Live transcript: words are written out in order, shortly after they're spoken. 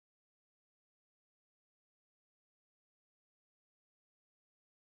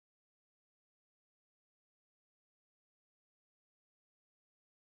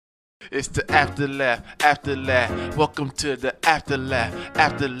It's the Afterlaugh, Afterlaugh. Welcome to the Afterlaugh,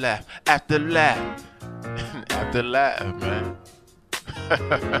 Afterlaugh, Afterlaugh. Afterlaugh, man.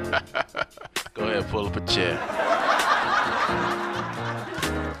 Go ahead, pull up a chair.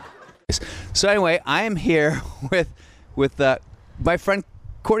 So anyway, I am here with my friend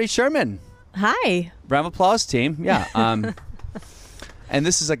Courtney Scheurman. Hi. Round of applause, team. Yeah. And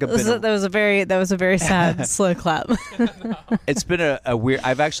this is like that was a very sad slow clap. It's been a weird.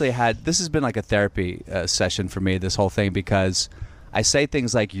 This has been like a therapy session for me. This whole thing, because I say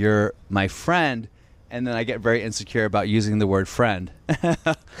things like "you're my friend," and then I get very insecure about using the word "friend"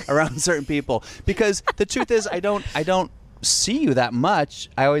 around certain people. Because the truth is, I don't see you that much.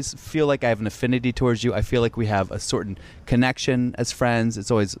 I always feel like I have an affinity towards you. I feel like we have a certain connection as friends.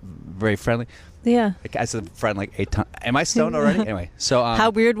 It's always very friendly. Yeah. I said friend like 8 times. Am I stoned already? Anyway, so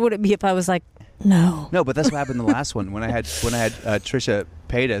how weird would it be if I was like, no? No, but that's what happened in the last one when I had Trisha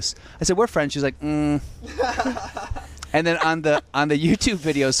Paytas. I said we're friends. She's like, And then on the YouTube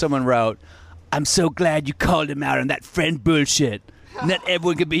video, someone wrote, "I'm so glad you called him out on that friend bullshit. Not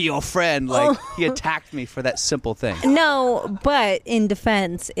everyone could be your friend." Like he attacked me for that simple thing. No, but in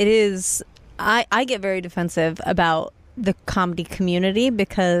defense, it is. I get very defensive about the comedy community,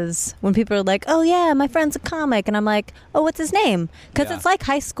 because when people are like, "Oh yeah, my friend's a comic," and I'm like, "Oh, what's his name?" Because it's like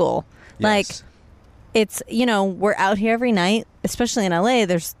high school. Yes. Like it's, we're out here every night, especially in LA.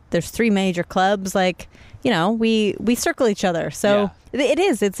 There's 3 major clubs. Like, we circle each other. So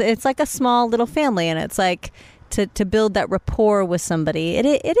it's like a small little family, and it's like to build that rapport with somebody.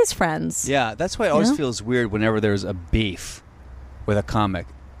 It is friends. Yeah, that's why it always feels weird whenever there's a beef with a comic.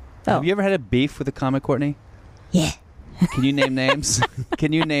 Oh. Have you ever had a beef with a comic, Courtney? Yeah. Can you name names?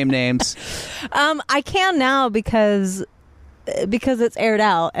 Can you name names? I can now because it's aired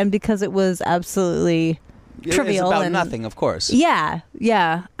out, and because it was absolutely trivial. It's about and nothing, of course. Yeah.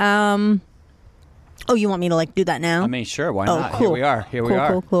 Oh, you want me to do that now? I mean, sure. Why not? Cool. Here we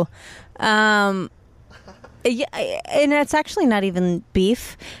are. Cool. Yeah, and it's actually not even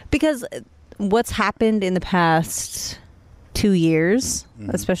beef, because what's happened in the past 2 years,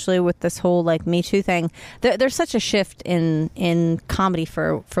 especially with this whole Me Too thing, there's such a shift in comedy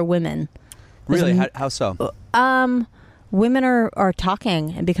for women. Really? How so? Women are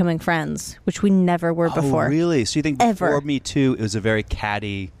talking and becoming friends, which we never were before. Oh, really? So you think before Me Too, it was a very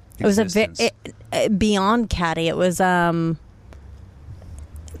catty existence? It was beyond catty. It was and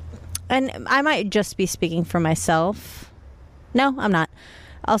I might just be speaking for myself. No, I'm not.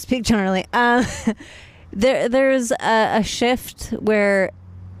 I'll speak generally. There's a shift where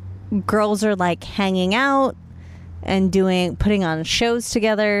girls are hanging out and putting on shows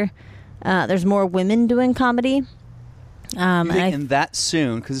together. There's more women doing comedy. You think in that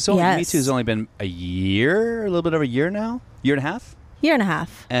soon? Because Me Too has only been a year, a little bit over a year now? Year and a half? Year and a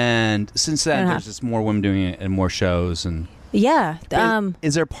half. And since then, there's just more women doing it and more shows. And yeah.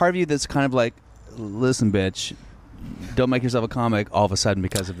 Is there a part of you that's kind of like, listen, bitch, don't make yourself a comic all of a sudden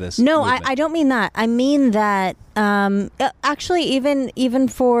because of this? No, I don't mean that. I mean that actually even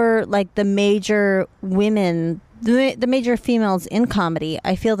for the major women, the major females in comedy,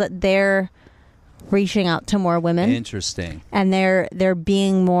 I feel that they're reaching out to more women. Interesting. And they're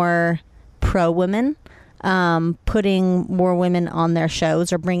being more pro women, putting more women on their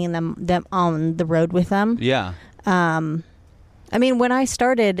shows or bringing them on the road with them. Yeah. I mean, when I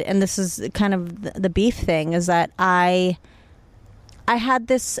started, and this is kind of the beef thing, is that I had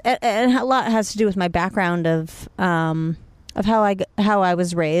this, and a lot has to do with my background of how I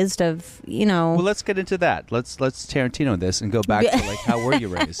was raised. Well, let's get into that. Let's Tarantino this and go back to how were you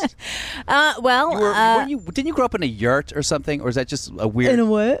raised? Didn't you grow up in a yurt or something, or is that just a weird? In a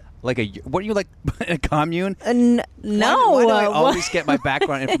what? Weren't you in a commune? No. Why do I always get my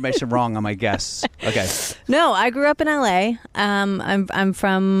background information wrong on my guests? Okay. No, I grew up in LA. I'm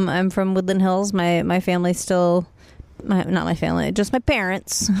from Woodland Hills. My family's still. Not my family, just my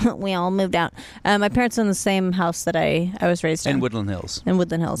parents. We all moved out. My parents are in the same house that I was raised in. In Woodland Hills. In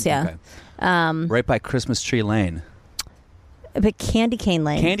Woodland Hills, yeah. Okay. Right by Christmas Tree Lane. But Candy Cane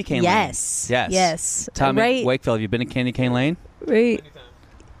Lane. Candy Cane Lane. Yes. Tommy Wakefield, have you been to Candy Cane Lane? Right.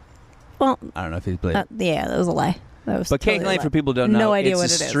 Well, I don't know if he's believed. Yeah, that was a lie. But Candy Lane, for people who don't know, no idea it's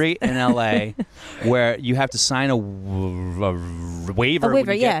what it a is. street in L.A. where you have to sign a waiver when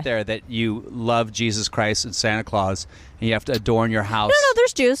you get there that you love Jesus Christ and Santa Claus, and you have to adorn your house. No,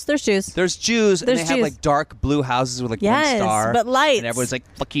 there's Jews. There's Jews, and they have dark blue houses with one star. But lights. And everyone's like,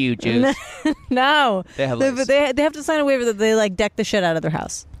 fuck you, Jews. No. They have lights. They have to sign a waiver that they deck the shit out of their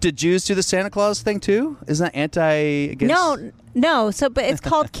house. Did Jews do the Santa Claus thing too? Isn't that against? No. So, but it's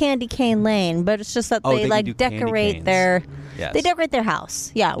called Candy Cane Lane. But it's just that Oh, they they like do candy decorate canes. their. Yes. They decorate their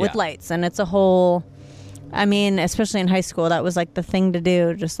house, with Yeah. lights, and it's a whole. I mean, especially in high school, that was like the thing to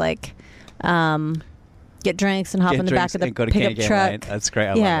do. Just like, get drinks and hop in the back of the and go to pickup Candy Cane truck. Lane. That's great.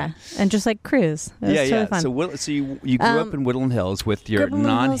 I love it. And just like cruise. It was totally fun. So you grew up in Woodland Hills with your grew up in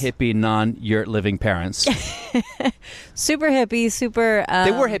Woodland Hills. non-hippie, non-yurt living parents. Super hippie, super.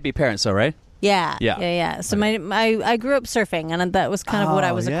 They were hippie parents, though, right? Yeah. So I grew up surfing, and that was kind of what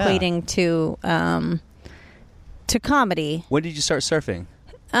I was equating to comedy. When did you start surfing?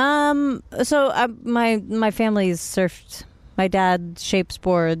 My family's surfed. My dad shapes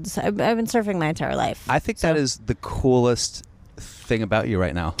boards. I've been surfing my entire life. I think that is the coolest thing about you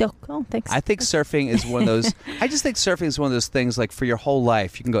right now. Oh, thanks. I think surfing is one of those. I just think surfing is one of those things. Like for your whole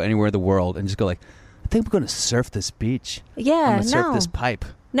life, you can go anywhere in the world and just go like, I think I'm going to surf this beach. Yeah, I'm going to surf this pipe.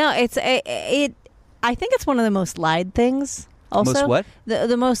 No, I think it's one of the most lied things. Also, most what?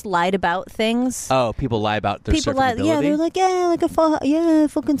 The most lied about things. Oh, people lie about their surfing ability? Yeah, they're like, I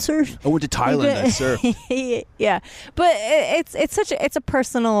fucking surf. I went to Thailand, I surfed. Yeah, but it's a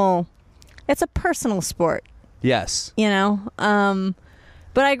personal sport. Yes. You know,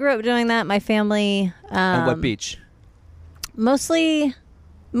 but I grew up doing that. My family. On what beach? Mostly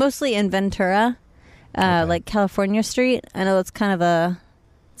in Ventura, like California Street. I know it's kind of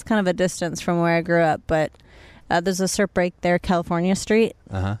a distance from where I grew up, but. There's a surf break there, California Street.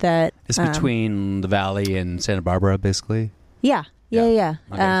 That it's between the Valley and Santa Barbara, basically. Yeah. Okay.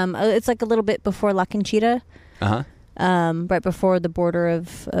 It's like a little bit before La Conchita. Right before the border of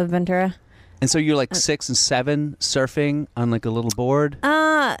Ventura. And so you're like 6 and 7 surfing on like a little board.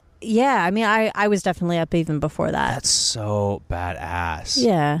 Yeah. I mean, I was definitely up even before that. That's so badass.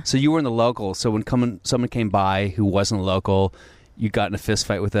 Yeah. So you were in the local. So when someone came by who wasn't local. You got in a fist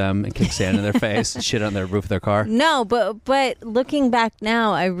fight with them and kicked sand in their face and shit on the roof of their car? No, but looking back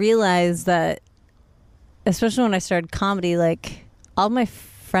now, I realized that, especially when I started comedy, like, all my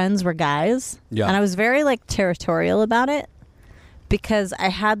friends were guys. Yeah. And I was very, like, territorial about it because I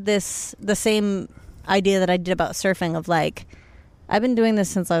had the same idea that I did about surfing of, like, I've been doing this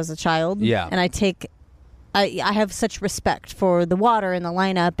since I was a child. Yeah. And I have such respect for the water and the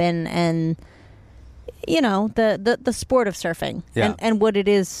lineup and you know, the sport of surfing and what it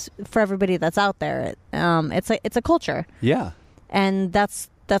is for everybody that's out there. It's a culture. Yeah. And that's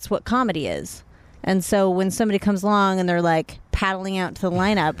what comedy is. And so when somebody comes along and they're like paddling out to the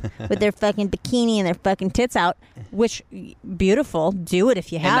lineup with their fucking bikini and their fucking tits out, which beautiful, do it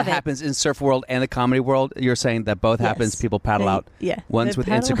if you have and that happens in surf world and the comedy world. You're saying that both happens. People paddle out. Yeah. One's with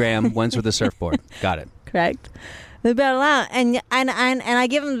Instagram, one's with a surfboard. Got it. Correct. They battle out, and I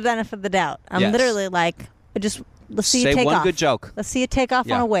give them the benefit of the doubt. I'm literally like, let's see you take off. Say one good joke. Let's see you take off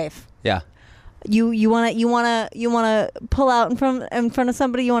on a wave. Yeah. You wanna pull out in front of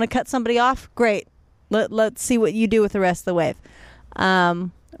somebody. You want to cut somebody off. Great. Let's see what you do with the rest of the wave,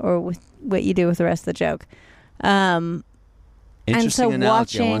 or with what you do with the rest of the joke. Interesting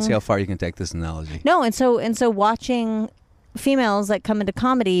analogy. I want to see how far you can take this analogy. No, and so watching females like come into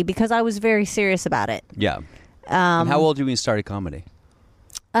comedy because I was very serious about it. Yeah. And how old were you when you started comedy?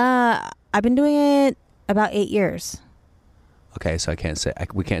 I've been doing it about 8 years. Okay, so I can't say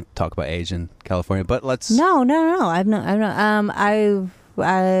we can't talk about age in California, but let's. No.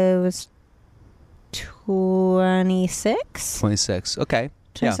 I was 26. 26. Okay.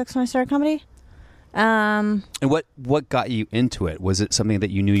 26 when I started comedy. And what got you into it? Was it something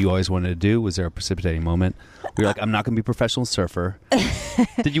that you knew you always wanted to do? Was there a precipitating moment where you're like, I'm not going to be a professional surfer?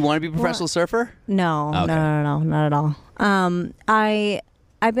 Did you want to be a professional surfer? No, okay. no, not at all.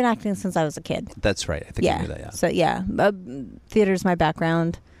 I've been acting since I was a kid. That's right. I think you knew that, yeah. So, theater's my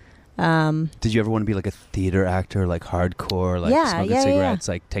background. Did you ever want to be like a theater actor, like hardcore, like smoking cigarettes,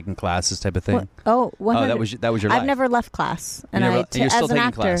 like taking classes type of thing? That was your life. I've never left class, and you're still as an taking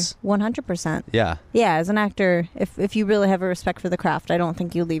actor, class. 100%. Yeah, yeah. As an actor, if you really have a respect for the craft, I don't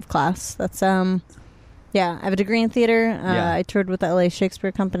think you leave class. That's yeah. I have a degree in theater. I toured with the LA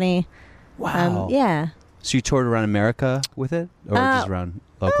Shakespeare Company. Wow. Yeah. So you toured around America with it, or just around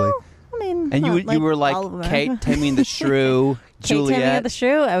locally? I mean, and you were like Kate Taming the Shrew, Juliet. Kate Taming the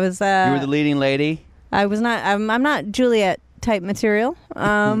Shrew. I was. You were the leading lady. I was not. I'm not Juliet type material. You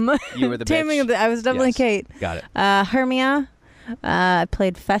were the Taming. bitch. I was definitely Kate. Got it. Hermia. I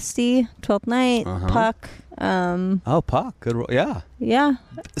played Festy, 12th Night, Puck. Puck. Good role. Yeah. Yeah.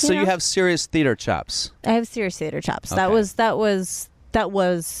 So you have serious theater chops. I have serious theater chops. Okay. That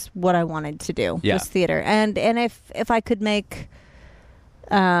was what I wanted to do. Yeah. Was theater, and if I could make,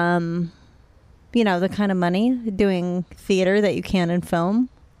 the kind of money doing theater that you can in film,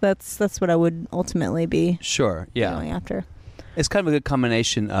 That's what I would ultimately be Sure. Yeah. going after. It's kind of a good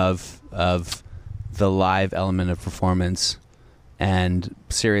combination of the live element of performance and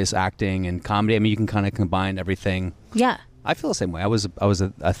serious acting and comedy. I mean, you can kind of combine everything. Yeah. I feel the same way. I was a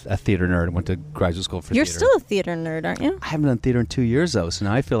theater nerd and went to graduate school for You're theater. still a theater nerd, aren't you? I haven't done theater in 2 years though, so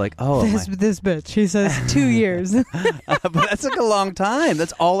now I feel like, this bitch. She says 2 years. but that's like a long time.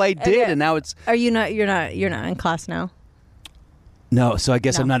 That's all I did, Okay. and now it's Are you not? You're not in class now. no. So I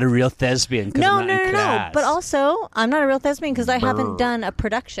guess No. I'm not a real thespian. 'Cause No, I'm not in no. class. But also, I'm not a real thespian because I haven't Brr. done a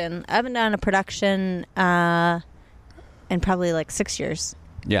production. I haven't done a production in probably like 6 years.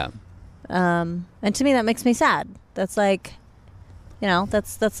 yeah. And to me, that makes me sad. That's like,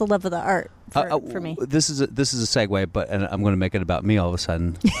 that's the love of the art for me. This is a segue, but and I'm going to make it about me all of a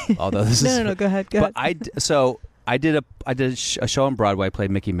sudden. Although this is No. Go ahead. But I did a show on Broadway. I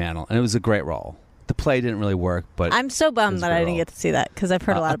played Mickey Mantle, and it was a great role. The play didn't really work, but I'm so it was bummed a that great I didn't role. get to see that because I've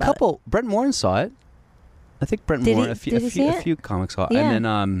heard a lot about it. Brent Morin saw it. I think Brent Did Morin. he- A few, did he see a it? few comics saw it, Yeah. and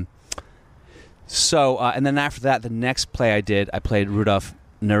then and then after that, the next play I did, I played Rudolph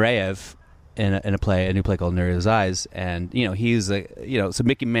Nureyev in a new play called Nureyev's Eyes, and he's so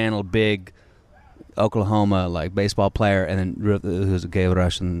Mickey Mantle, big Oklahoma like baseball player, and then who's a gay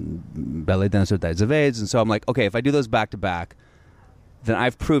Russian ballet dancer that dies of AIDS, and so I'm like, okay, if I do those back to back, then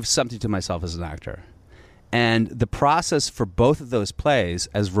I've proved something to myself as an actor. And the process for both of those plays,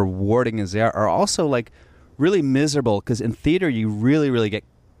 as rewarding as they are also like really miserable, because in theater you really, really get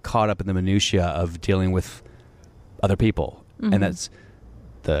caught up in the minutia of dealing with other people, and that's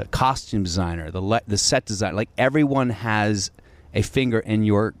the costume designer, the set designer. Like everyone has a finger in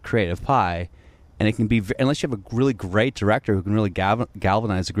your creative pie, and it can be unless you have a really great director who can really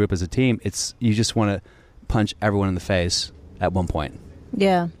galvanize the group as a team. You just want to punch everyone in the face at one point.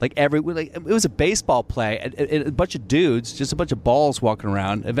 Yeah. It was a baseball play, a bunch of dudes, just a bunch of balls walking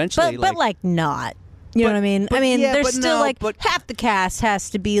around. Eventually, But like not. You know what I mean? but I mean, yeah, there's but still no, like half the cast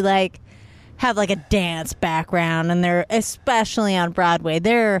has to be like have like a dance background, and they're especially on Broadway.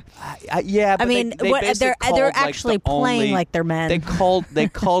 They're yeah. But I mean, they basically called, they're like, actually the only- playing like they're men. They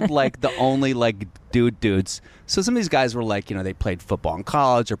called like the only like dudes. So some of these guys were like they played football in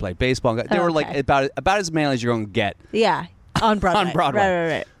college or played baseball. They were like Okay. about as manly as you're going to get. Yeah, on Broadway. On Broadway.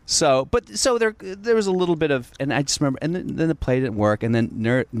 Right. So there was a little bit of, and I just remember, and then the play didn't work, and then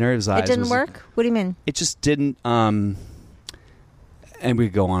Nureyev's Eyes. It didn't work? What do you mean? It just didn't. And we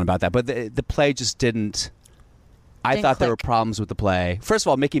could go on about that, but the play just didn't. I Didn't thought there were click. problems with the play. First of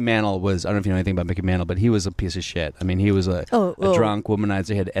all, Mickey Mantle was, I don't know if you know anything about Mickey Mantle, but he was a piece of shit. I mean, he was a drunk womanizer.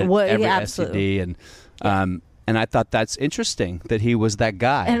 He had every absolutely. STD, and I thought that's interesting that he was that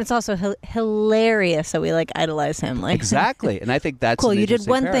guy. And it's also hilarious that we like idolize him. Like Exactly, and I think that's cool. an You did interesting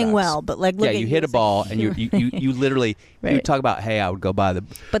one thing paradox. well, but like look yeah, at you hit a ball, and you literally Right. you would talk about, hey, I would go by the.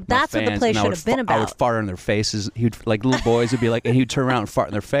 But my that's what the fans, play and I should would have been I would about. fart in their faces. He'd like little boys would be like, and he'd turn around and fart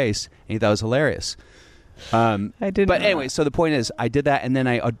in their face, and he thought it was hilarious. I didn't. But know anyway, that. so the point is, I did that, and then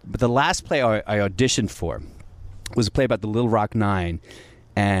but the last play I auditioned for was a play about the Little Rock Nine,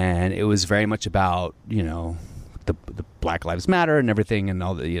 and it was very much about the Black Lives Matter and everything, and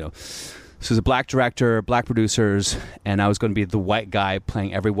all the So it was a black director, black producers, and I was going to be the white guy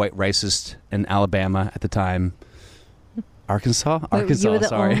playing every white racist in Alabama at the time. Arkansas, Wait, you were the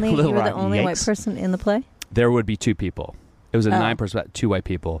sorry, only, Little you were the Rock, only white yikes. person in the play. There would be two people. It was a 9-person, about 2 white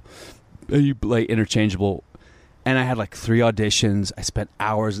people. And you play interchangeable. And I had like 3 auditions. I spent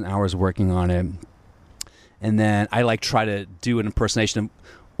hours and hours working on it. And then I try to do an impersonation of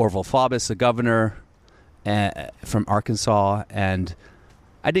Orville Faubus, the governor from Arkansas. And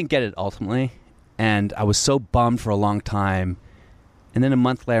I didn't get it ultimately. And I was so bummed for a long time. And then a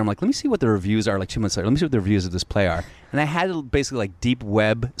month later, I'm like, let me see what the reviews are. Like 2 months later, let me see what the reviews of this play are. And I had to basically deep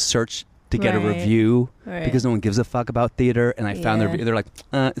web search to get a Right. review Right. because no one gives a fuck about theater. And I found the Yeah. review. They're like,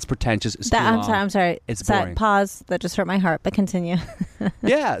 it's pretentious. It's too long. I'm sorry. It's Sorry, boring. Pause. That just hurt my heart. But continue.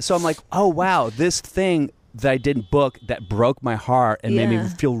 Yeah. So I'm like, oh, wow, this thing that I didn't book that broke my heart and made me Yeah.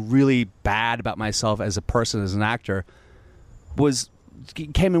 feel really bad about myself as a person, as an actor,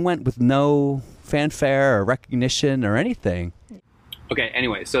 came and went with no fanfare or recognition or anything. Okay,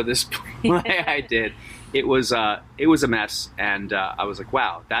 anyway, so this play I did, it was a mess, and I was like,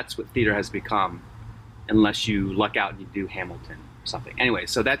 wow, that's what theater has become, unless you luck out and you do Hamilton or something. Anyway,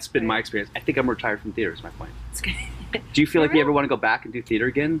 so that's been my experience. I think I'm retired from theater is my point. Do you feel like you ever want to go back and do theater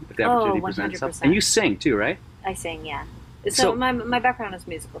again if the opportunity presents itself? 100%. And you sing too, right? I sing, yeah. So- So my background is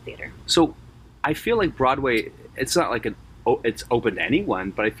musical theater. So I feel like Broadway, it's not like it's open to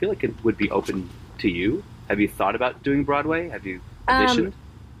anyone, but I feel like it would be open to you. Have you thought about doing Broadway? Have you auditioned?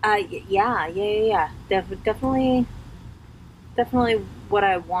 Yeah. Definitely definitely what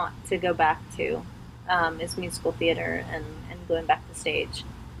I want to go back to, is musical theater and going back to stage.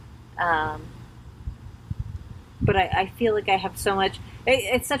 But I feel like I have so much.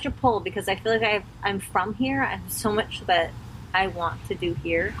 It's such a pull because I feel like I'm from here. I have so much that I want to do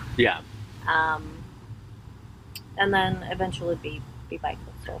here. Yeah. And then eventually be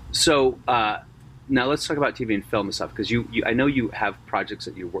bi-coastal. So now let's talk about TV and film and stuff, because you I know you have projects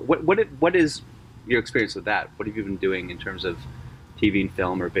that you work. What is your experience with that? What have you been doing in terms of TV and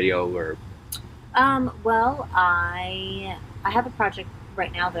film or video or? Well, I have a project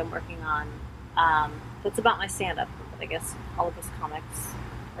right now that I'm working on. That's about my stand-up that I guess all of us comics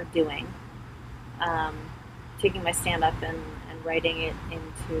are doing. Taking my stand-up and writing it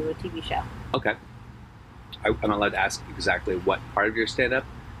into a TV show. Okay. I'm allowed to ask exactly what part of your stand-up?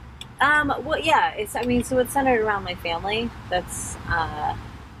 Well, yeah, so it's centered around my family. That's,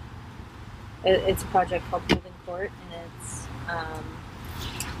 it's a project called Moving Court, and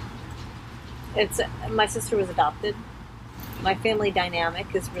it's my sister was adopted. My family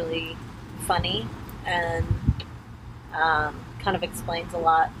dynamic is really funny and kind of explains a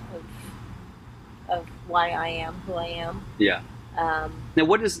lot of why I am who I am. Yeah. Now,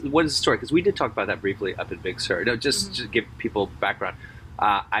 what is the story? Because we did talk about that briefly up at Big Sur. No, just to give people background.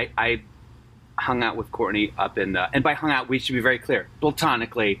 I hung out with Courtney up in, and by hung out, we should be very clear,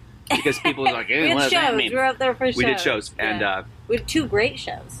 platonically, because people are like, we hey, had what does shows. that mean? We were up there for shows. We did shows, Yeah. and we had 2 great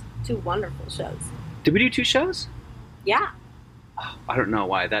shows, 2 wonderful shows. did we do 2 shows? Yeah, Oh, I don't know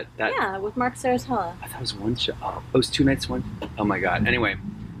why that. yeah, with Mark Sarasella. I thought it was 1 show. Oh, it was 2 nights. Oh my god. Anyway.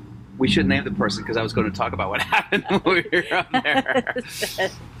 We should name the person because I was going to talk about what happened when we were up there.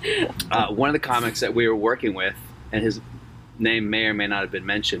 One of the comics that we were working with, and his name may or may not have been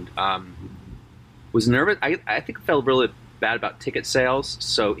mentioned, was nervous. I think felt really bad about ticket sales,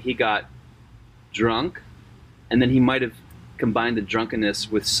 so he got drunk, and then he might have combined the drunkenness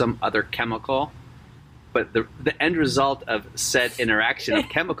with some other chemical. But the end result of said interaction of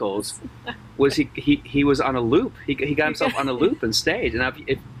chemicals was he was on a loop. He got himself on a loop on stage. And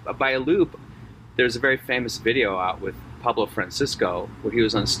if by a loop, there's a very famous video out with Pablo Francisco where he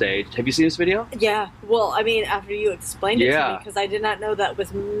was on stage. Have you seen this video? Yeah. Well, I mean, after you explained it to me, because I did not know that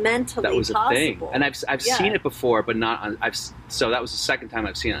was mentally that was possible. A thing. And I've seen it before, but not on. So that was the second time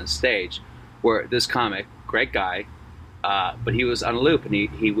I've seen it on stage, where this comic, great guy, but he was on a loop and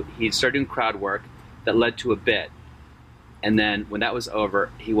he started doing crowd work that led to a bit, and then when that was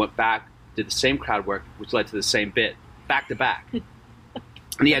over, he went back, did the same crowd work, which led to the same bit, back to back.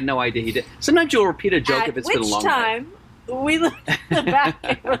 And he had no idea he did. Sometimes you'll repeat a joke if it's been a long time we looked at the back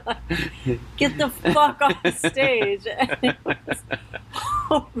and were like, get the fuck off the stage. And it was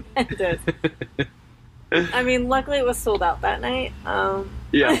horrendous. I mean, luckily it was sold out that night.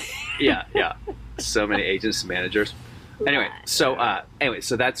 Yeah. So many agents and managers. Anyway,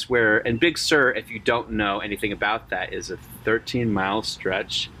 so that's where, and Big Sur, if you don't know anything about that, is a 13-mile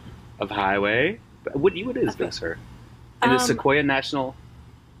stretch of highway. What is Big Sur? And it's Sequoia National.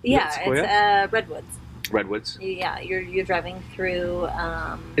 Yeah, Sequoia? It's Redwoods. Redwoods. Yeah, you're driving through.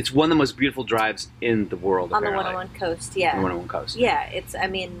 It's one of the most beautiful drives in the world. On apparently. the 101 coast. Yeah. On the 101 coast. Yeah, it's. I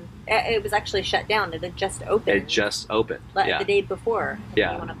mean, it was actually shut down. It had just opened. It just opened. The day before.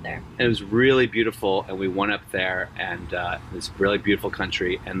 Yeah. We went up there. And it was really beautiful, and we went up there, and this really beautiful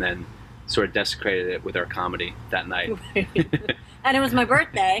country, and then sort of desecrated it with our comedy that night. And it was my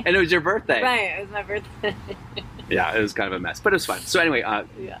birthday. And it was your birthday. Right, it was my birthday. Yeah, it was kind of a mess, but it was fun. So anyway,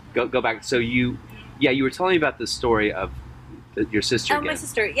 go back. So you were telling me about the story of your sister. Oh, my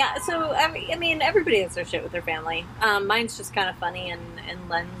sister. Yeah. So I mean, everybody has their shit with their family. Mine's just kind of funny and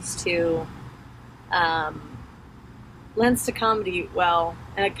lends to comedy well,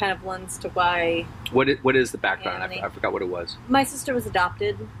 and it kind of lends to why. What is the background? I forgot what it was. My sister was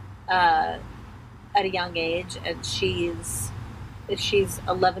adopted at a young age, and she's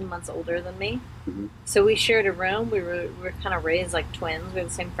 11 months older than me. Mm-hmm. So we shared a room. We were kind of raised like twins. We had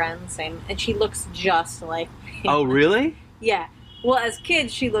the same friends, and she looks just like me. Oh, really? Yeah. Well, as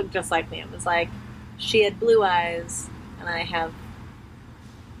kids, she looked just like me. It was like she had blue eyes, and I have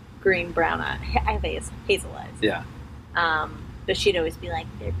green-brown eyes. I have hazel eyes. Yeah. But she'd always be like,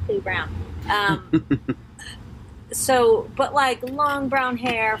 they're blue-brown. But like long brown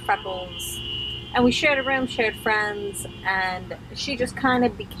hair, freckles. And we shared a room, shared friends, and she just kind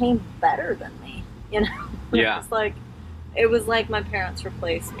of became better than me, you know? Yeah. It was like my parents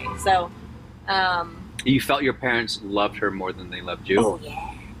replaced me. So, you felt your parents loved her more than they loved you? Oh,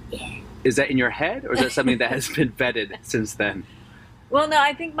 yeah. Is that in your head, or is that something that has been vetted since then? Well, no,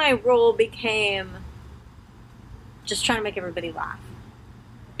 I think my role became just trying to make everybody laugh.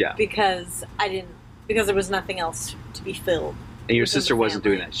 Yeah. Because there was nothing else to be filled. And your within sister the wasn't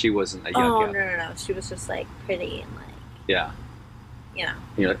family. doing that. She wasn't a young Oh, kid. no. She was just like pretty and like, Yeah. you know.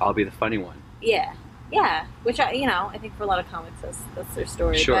 You're like, I'll be the funny one. Yeah. Which I think for a lot of comics, that's their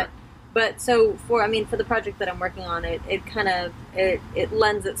story. Sure. But so for the project that I'm working on, it kind of it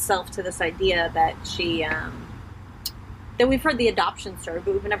lends itself to this idea that she that we've heard the adoption story,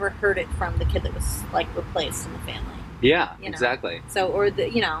 but we've never heard it from the kid that was like replaced in the family. Yeah, You know. exactly. So, or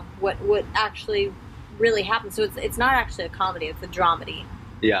what actually really happened. So it's not actually a comedy; it's a dramedy.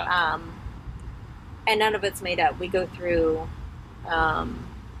 Yeah. And none of it's made up. We go through, and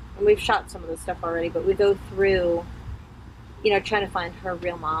we've shot some of this stuff already, but we go through, trying to find her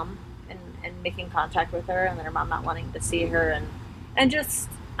real mom and making contact with her, and then her mom not wanting to see her, and just,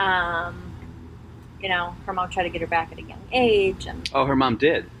 her mom tried to get her back at a young age, and Oh, her mom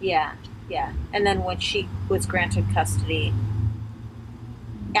did. yeah. And then when she was granted custody,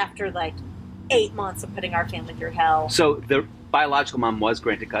 after like 8 months of putting our family through hell. So the biological mom was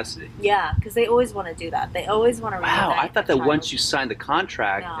granted custody. Yeah, because they always want to do that. They always want to. Wow, I reunite thought the that child. once you signed the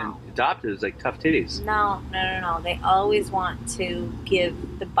contract No. and adopted, it was like tough titties. No. They always want to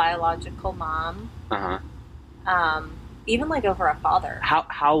give the biological mom, even like over a father.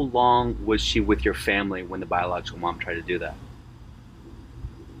 How long was she with your family when the biological mom tried to do that?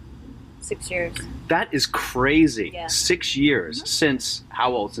 6 years. That is crazy. Yeah. 6 years since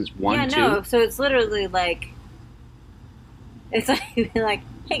how old? Since one, Yeah, two? no. So it's literally like, it's like,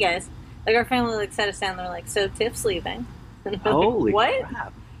 hey guys, like our family like sat us down. They're like, so Tiff's leaving. And I'm like, Holy what?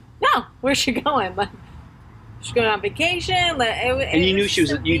 crap! No, where's she going? Like, she's going on vacation. Like, And you knew she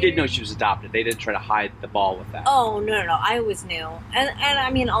was. so You did know weird. she was adopted. They didn't try to hide the ball with that. Oh no! I always knew,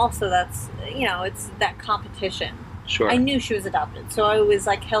 and also that's it's that competition. Sure. I knew she was adopted, so I always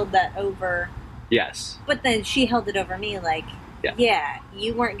like held that over. Yes. But then she held it over me, like, Yeah.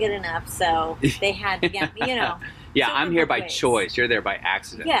 you weren't good enough, so they had to get me. Yeah, So I'm in here both by ways. choice. You're there by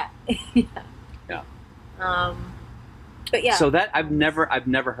accident. Yeah. Yeah. But yeah. So that I've never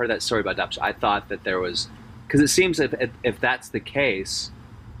heard that story about adoption. I thought that there was, because it seems if that's the case,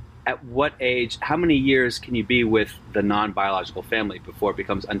 at what age, how many years can you be with the non-biological family before it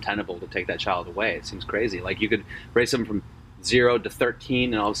becomes untenable to take that child away? It seems crazy. Like you could raise someone from 0 to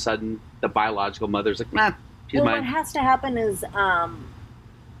 13, and all of a sudden the biological mother's like, nah, she's well, mine. what has to happen is, and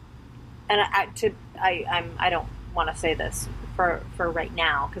I don't want to say this for right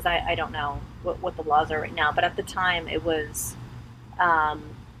now because I don't know what the laws are right now. But at the time, it was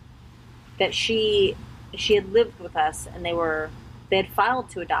that she had lived with us, and they had filed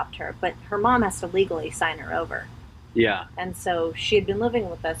to adopt her, but her mom has to legally sign her over. Yeah. And so she had been living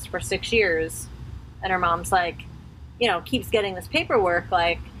with us for 6 years, and her mom's like, keeps getting this paperwork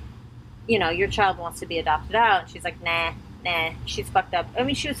like, your child wants to be adopted out. And she's like, nah, she's fucked up. I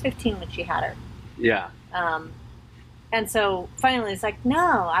mean, she was 15 when she had her. Yeah. And so finally it's like, no,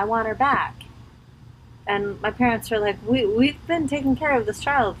 I want her back. And my parents are like, we've been taking care of this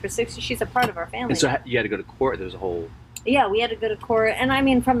child for 6 years. She's a part of our family. And so you had to go to court. There was a whole... Yeah, we had to go to court. And I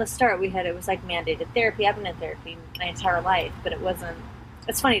mean, from the start, it was like mandated therapy. I've been in therapy my entire life, but it wasn't,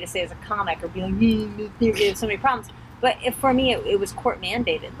 it's funny to say as a comic or be like, therapy have so many problems. But for me, it was court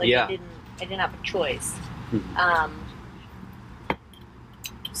mandated. Like, Yeah. I didn't have a choice. Mhm.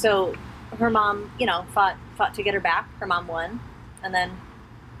 So her mom, fought to get her back. Her mom won. And then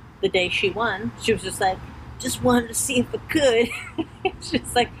the day she won, she was just like, just wanted to see if I could.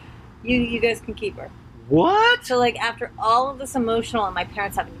 She's like, you guys can keep her. What? So like after all of this emotional and my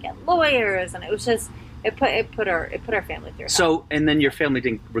parents having to get lawyers, and it was just it put our family through hell. So, and then your family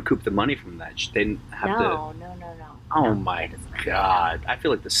didn't recoup the money from that. They didn't have to... No. Oh No, my that doesn't God. I feel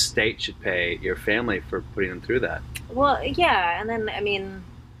like the state should pay your family for putting them through that. Well, yeah, and then I mean,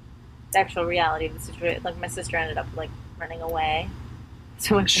 the actual reality of the situation, like my sister ended up like running away.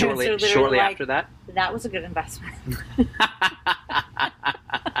 So my parents are literally Shortly like, after that? that was a good investment.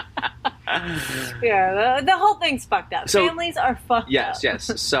 Yeah, the whole thing's fucked up. So- Families are fucked up.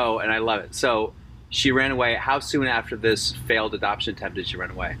 Yes. So, and I love it. So, she ran away. How soon after this failed adoption attempt did she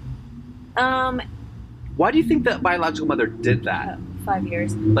run away? Why do you think the biological mother did that? 5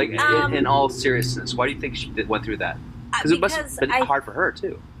 years. Like, in all seriousness, why do you think she went through that? Because it must have been hard for her,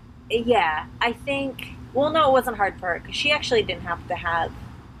 too. Yeah, I think... Well, no, it wasn't hard for her, because she actually didn't have to have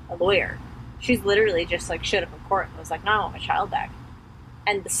a lawyer. She's literally just, like, showed up in court and was like, no, I want my child back.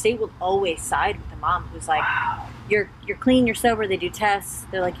 And the state will always side with the mom who's like, Wow. you're clean, you're sober, they do tests,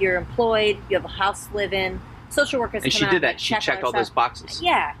 they're like, you're employed, you have a house to live in. Social workers And come she out did and that. She check checked our all those stuff. boxes.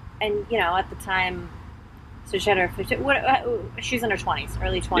 Yeah, and, at the time, so she had her... she's in her 20s,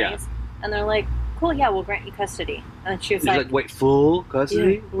 early 20s. Yeah. And they're like, cool, yeah, we'll grant you custody. And she was She's like, wait, full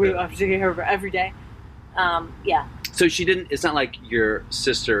custody? we have to get her every day. Yeah. So she didn't. It's not like your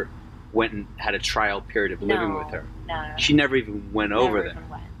sister went and had a trial period of living with her. No. She never even went over there.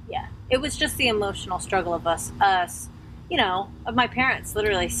 Yeah. It was just the emotional struggle of us, of my parents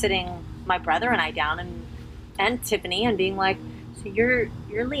literally sitting my brother and I down and Tiffany and being like, so you're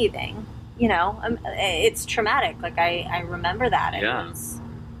leaving, it's traumatic. Like I remember that. It was,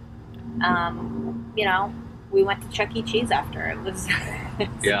 we went to Chuck E. Cheese after. It was,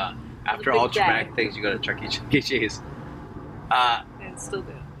 yeah. After all traumatic things, you go to Chuck E. Cheese. And still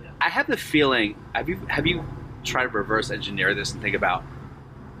do. Yeah. I have the feeling. Have you tried to reverse engineer this and think about?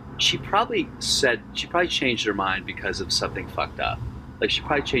 She probably changed her mind because of something fucked up. Like she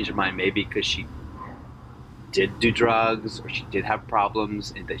probably changed her mind maybe because she did do drugs or she did have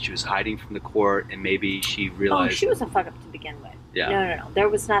problems and that she was hiding from the court and maybe she realized. Oh, she was a fuck up to begin with. Yeah. No. There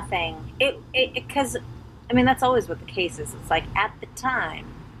was nothing. Because, that's always what the case is. It's like at the time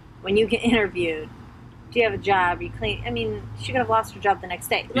when you get interviewed, do you have a job? Are you clean? She could have lost her job the next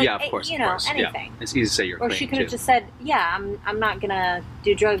day. Of course. Anything. Yeah. It's easy to say you're clean, or she could have just said, yeah, I'm not going to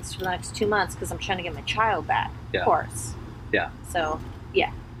do drugs for the next 2 months because I'm trying to get my child back. Yeah. Of course. Yeah. So,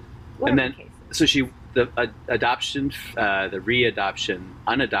 yeah. And then, so the adoption, the re-adoption,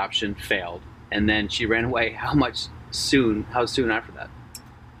 unadoption failed, and then she ran away. How soon after that?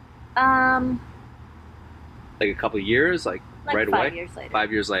 Like a couple of years, like right away? 5 years later.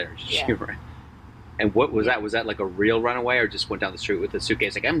 5 years later. Yeah. She ran. And what was that? Was that like a real runaway, or just went down the street with a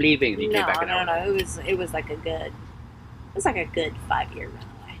suitcase, like I'm leaving, and you came back an hour? No. It was like a good 5-year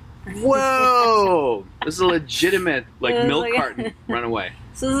runaway. Whoa! This is a legitimate milk like carton runaway.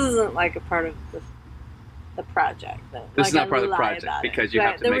 So this isn't like a part of the project. This is not part of the project because you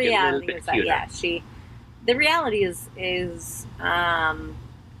have to make it a little bit cuter. The reality is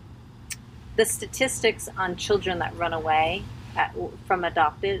the statistics on children that run away from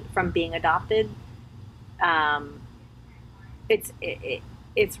being adopted. It's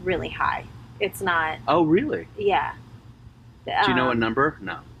really high. It's not. Oh, really? Yeah. Do you know a number?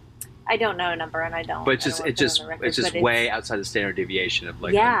 No. I don't know a number, and I don't. But it's just way outside the standard deviation of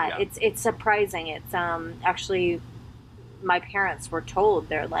like. Yeah, it's surprising. It's actually, my parents were told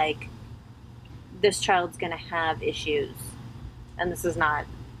they're like, this child's going to have issues, and this is not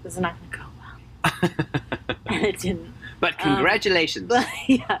going to go well, and it didn't. But congratulations. But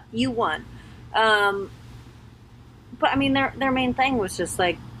yeah, you won. But their main thing was just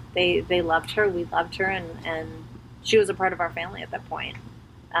like they loved her, we loved her, and she was a part of our family at that point.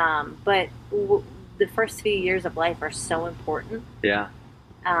 But the first few years of life are so important. Yeah.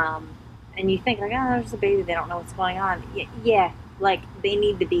 And you think like, oh, there's a baby, they don't know what's going on. Yeah, like they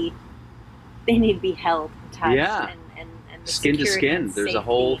need to be held and touched. Yeah. And skin to skin. There's safety. a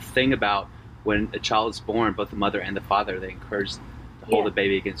whole thing about when a child is born, both the mother and the father, they encourage to hold the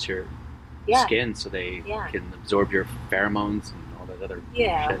baby against your skin so they can absorb your pheromones and all that other shit.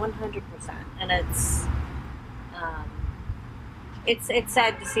 100%. And it's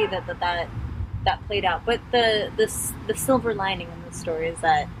sad to see that played out. But the silver lining in the story is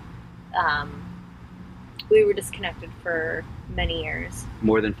that we were disconnected for many years.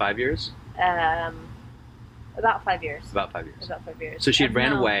 More than 5 years? About 5 years. About 5 years. About 5 years. So she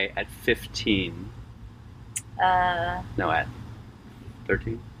ran away at 15. No, at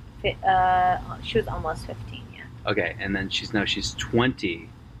 13? She was almost 15, yeah. Okay, and then she's 20,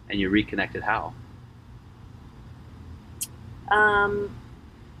 and you reconnected how?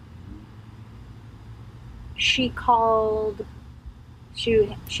 She called.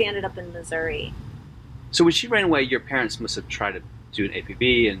 She ended up in Missouri. So when she ran away, your parents must have tried to do an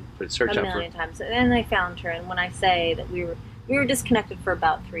APB and put a search out for her. A million times, and they found her. And when I say that we were disconnected for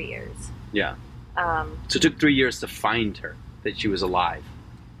about 3 years. Yeah. So it took 3 years to find her, that she was alive.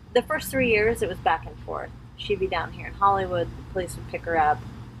 The first 3 years, it was back and forth. She'd be down here in Hollywood. The police would pick her up,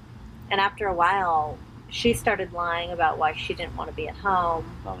 and after a while, she started lying about why she didn't want to be at home.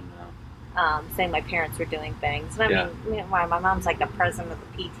 Oh no. Saying my parents were doing things. And my mom's like the president of the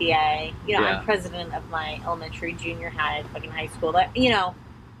PTA. I'm president of my elementary, junior high, fucking high school. Like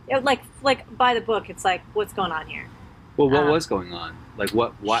by the book, it's like, what's going on here? Well, what was going on? Like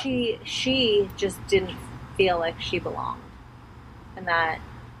what? She just didn't feel like she belonged, and that's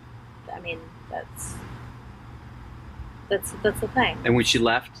the thing. And when she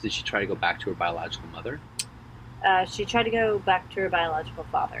left, did she try to go back to her biological mother? She tried to go back to her biological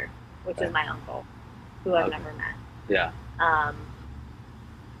father, which is my uncle, who I've never met. Yeah.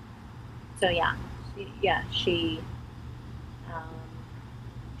 So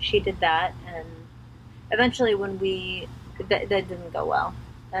she did that, and eventually that didn't go well,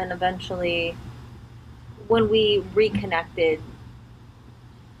 and eventually when we reconnected,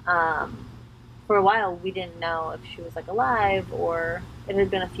 for for a while we didn't know if she was like alive, or it had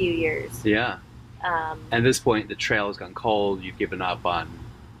been a few years. Yeah. At this point, the trail has gone cold. You've given up on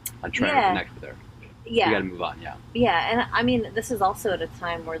trying to connect with her. Yeah. You got to move on. Yeah. Yeah, and I mean, this is also at a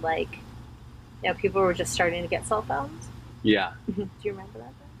time where, like, people were just starting to get cell phones. Yeah. Do you remember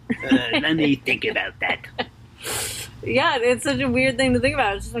that? Let me think about that. Yeah, it's such a weird thing to think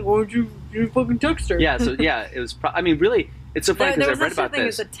about. It's just like, why would you fucking text her? Yeah, so it was. I mean, really, it's so funny because I read about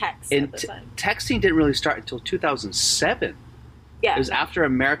this. As a text And at the time. texting didn't really start until 2007. Yeah, it was after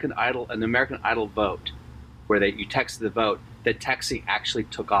an American Idol vote, where you texted the vote, that texting actually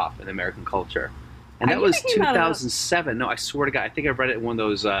took off in American culture. And that was 2007. No, I swear to God, I think I read it in one of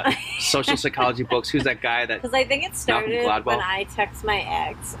those social psychology books. Who's that guy that? Because I think it started when I text my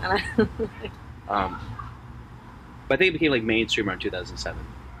ex. And but I think it became like mainstream around 2007.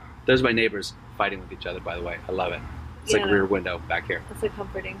 Those are my neighbors fighting with each other, by the way. I love it. It's like Rear Window back here. It's a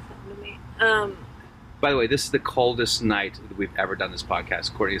comforting sound to me. By the way, this is the coldest night that we've ever done this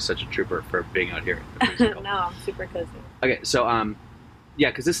podcast. Courtney is such a trooper for being out here. No, I'm super cozy. Okay, so yeah,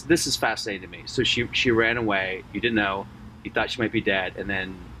 because this is fascinating to me. So she ran away. You didn't know. You thought she might be dead, and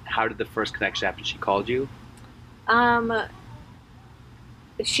then how did the first connection happen? She called you.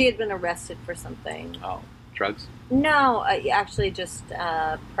 She had been arrested for something. Oh, drugs? No, actually just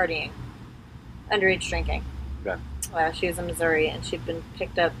partying, underage drinking. Okay. She was in Missouri, and she'd been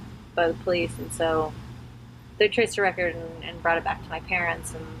picked up by the police, and so they traced her record and brought it back to my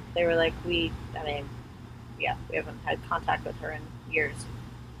parents, and they were like, we haven't had contact with her in years.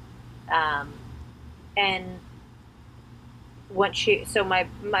 And once my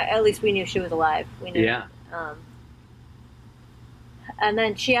at least we knew she was alive. We knew. Yeah. And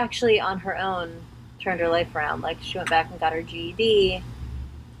then she actually, on her own, turned her life around. Like, she went back and got her GED.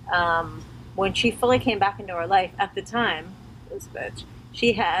 When she fully came back into her life, at the time, this bitch,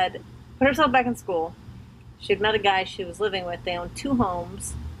 she had put herself back in school. She had met a guy she was living with. They owned 2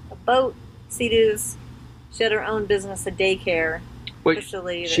 homes, a boat, Sea-Doos. She had her own business, a daycare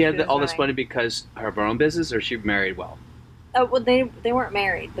facility. She had all this money because of her own business, or she married well? Oh, well, they weren't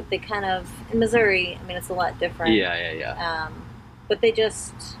married, but they kind of, in Missouri, I mean, it's a lot different. Yeah. But they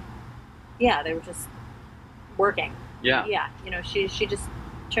just, they were just working. Yeah. Yeah, she just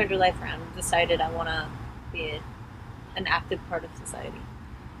turned her life around and decided, I want to be an active part of society.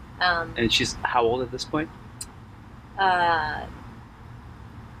 And she's how old at this point?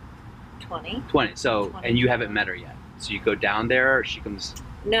 20. 20. So, 20. And you haven't met her yet. So you go down there, or she comes...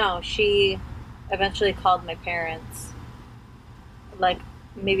 No, she eventually called my parents, like,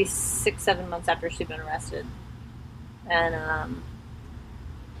 maybe 6-7 months after she'd been arrested. And,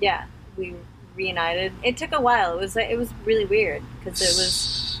 we reunited. It took a while. It was really weird, because it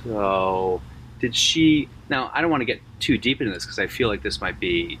was... So, did she... Now, I don't want to get too deep into this, because I feel like this might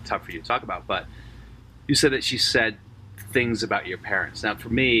be tough for you to talk about, but you said that she said things about your parents. Now, for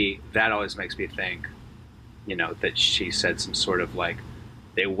me, that always makes me think, that she said some sort of, like,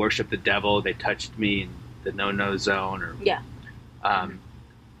 they worship the devil, they touched me in the no-no zone, or... Yeah.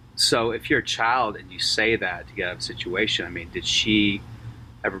 So if you're a child and you say that to get out of a situation, I mean, did she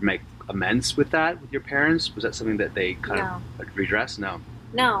ever make amends with that with your parents? Was that something that they kind of redressed? No.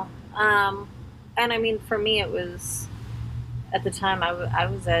 No. And I mean, for me, it was, at the time, I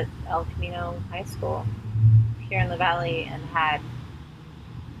was at El Camino High School here in the Valley, and I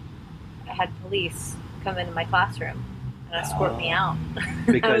had police come into my classroom and escort me out.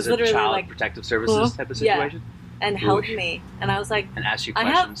 Because of Child Protective Services type of situation? Yeah. And held me, and I was like, and asked you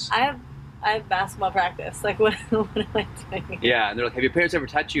questions. I have basketball practice. Like, what am I doing? Yeah, and they're like, have your parents ever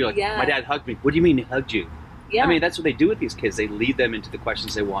touched you? Like, my dad hugged me. What do you mean he hugged you? Yeah. I mean, that's what they do with these kids. They lead them into the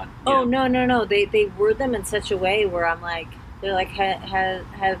questions they want. Oh, no. They word them in such a way where I'm like, they're like,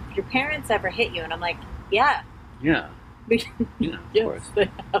 have your parents ever hit you? And I'm like, yeah. Yeah. Yes, of course. They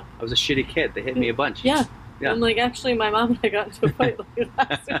have. I was a shitty kid. They hit me a bunch. Yeah. I'm like, actually, my mom and I got into a fight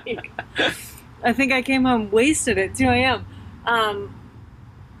last week. I think I came home wasted at 2 a.m.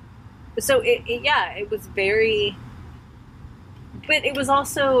 So it was very, but it was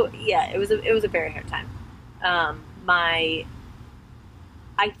also, it was a very hard time. I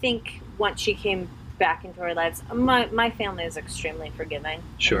think once she came back into our lives, my family is extremely forgiving.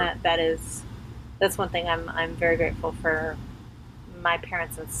 Sure. And that's one thing I'm very grateful for my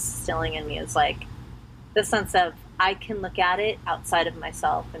parents instilling in me, is like the sense of, I can look at it outside of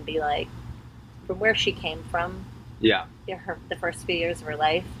myself and be like, from where she came from, the first few years of her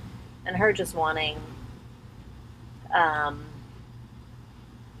life, and her just wanting,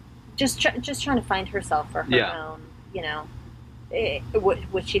 just trying to find herself for her own,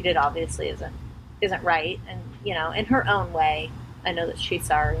 what she did obviously isn't right, and in her own way, I know that she's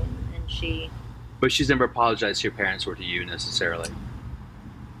sorry, and she But she's never apologized to your parents or to you necessarily.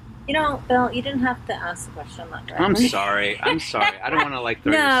 You know, Bill, you didn't have to ask the question that way. I'm sorry. I don't want to like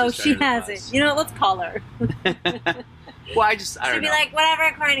throw your No, sister she under the hasn't. bus. You know, let's call her. Well, I don't She'd be know. like,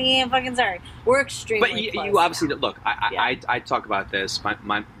 whatever, Courtney, I'm fucking sorry. We're extremely But you close obviously now. look. I talk about this. My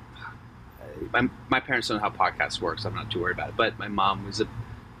parents don't know how podcasts work, so I'm not too worried about it. But my mom was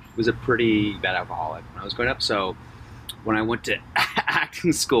a pretty bad alcoholic when I was growing up. So when I went to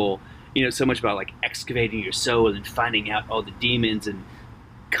acting school, you know, so much about like excavating your soul and finding out all the demons and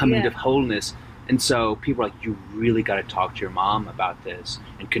coming to wholeness. And so people are like, you really got to talk to your mom about this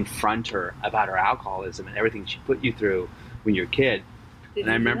and confront her about her alcoholism and everything she put you through when you're a kid. Did And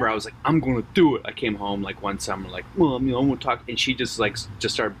I you do remember that? I was like, I'm going to do it. I came home like one summer, like, Mom, you know, I want to talk. And she just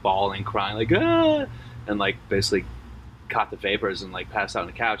started bawling, crying, like, ah, and like basically caught the vapors and like passed out on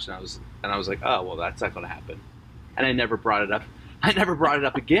the couch. And I was like, oh, well, that's not going to happen. And I never brought it up. I never brought it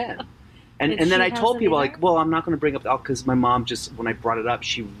up again. And And then she I told hasn't people either? like, well, I'm not going to bring up the alcohol because my mom just, when I brought it up,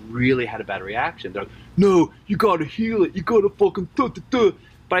 she really had a bad reaction. They're like, no, you got to heal it. You got to fucking duh.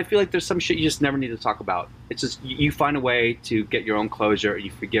 But I feel like there's some shit you just never need to talk about. It's just, you find a way to get your own closure.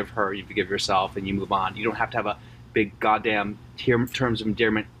 You forgive her, you forgive yourself, and you move on. You don't have to have a big goddamn terms of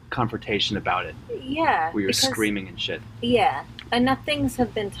endearment confrontation about it Yeah. where you're because- screaming and shit. Yeah. Enough things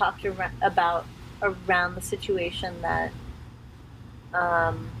have been talked about around the situation that,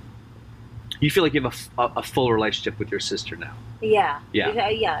 You feel like you have a full relationship with your sister now. yeah. Yeah.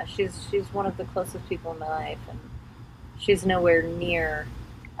 Yeah. She's one of the closest people in my life, and she's nowhere near.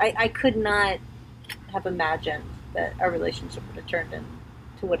 I could not have imagined that our relationship would have turned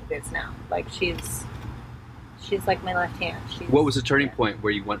into what it is now. Like she's like my left hand. What was the turning point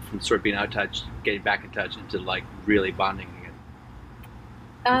where you went from sort of being out of touch, getting back in touch, into like really bonding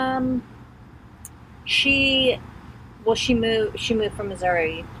again? She moved from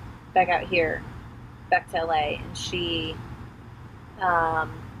Missouri back out here, back to LA, and she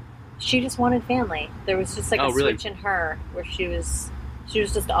just wanted family. There was just like a really? switch in her where she was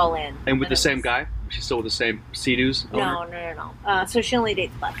just all in. And with the it same was- guy? She's still with the same Sea-Doos owner? No. So she only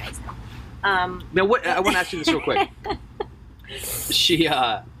dates black guys now. Now, what I want to ask you this real quick. She,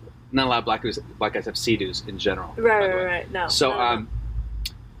 not a lot of black guys have Sea-Doos in general. by the way. Right. No. So, no.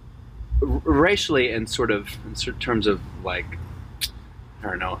 racially and sort of in terms of like, I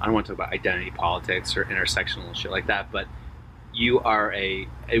don't know, I don't want to talk about identity politics or intersectional shit like that, but you are a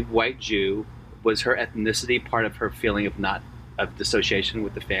white Jew. Was her ethnicity part of her feeling of dissociation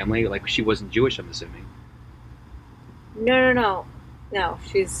with the family? Like she wasn't Jewish, I'm assuming. No. No,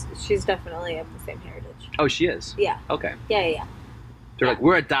 she's definitely of the same heritage. Oh, she is? Yeah. Okay. Yeah. They're like,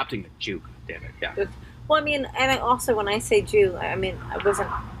 we're adopting a Jew, damn it. Yeah. Well, I mean, and I also, when I say Jew, I mean, I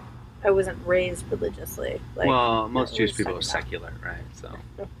wasn't raised religiously. Like, Well, most it Jewish was people are second secular, right? So,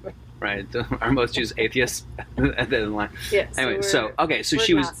 right? Are most Jews atheists? And then like, Yeah. anyway, we're- so we're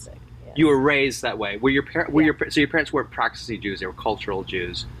she was. agnostic, yes. You were raised that way. Were your Yeah. so your parents weren't practicing Jews? They were cultural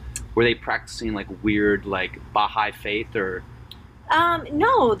Jews. Were they practicing like weird like Baha'i faith or?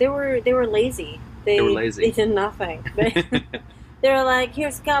 No, they were lazy. They were lazy. They did nothing. They were like,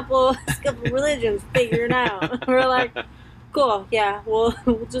 here's a couple religions, figure it out. We're like, cool, yeah, we'll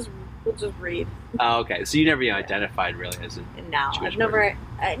just read. Oh, okay. So you never identified really as a No, Jewish I've never.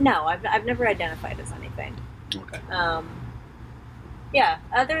 I've never identified as anything. okay. Yeah,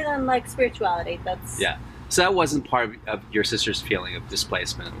 other than like spirituality, that's Yeah. So that wasn't part of your sister's feeling of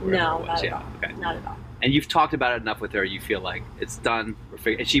displacement. Or whatever no, it was. not Yeah. at all. Okay. Not at all. And you've talked about it enough with her. You feel like it's done.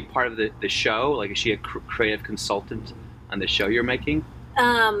 Is she part of the show? Like, is she a creative consultant on the show you're making?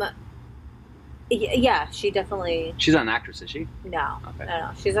 Yeah, she definitely. She's not an actress, is she? No, Okay.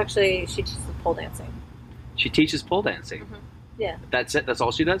 no. She teaches pole dancing. She teaches pole dancing. Yeah. That's it. That's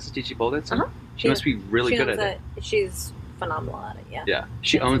all she does. Is teach you pole dancing. Uh-huh. She must be really She good owns at it. She's phenomenal at it. Yeah. Yeah.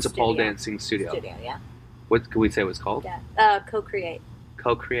 She Dancing owns a pole studio. dancing studio. Yeah. What can we say it was called? Yeah. Co-create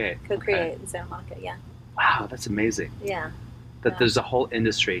Co-create. Co-create Okay. in Santa Monica. Yeah. Wow, that's amazing. Yeah. That Yeah. there's a whole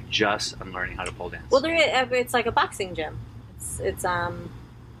industry just on learning how to pole dance. Well, it's like a boxing gym. It's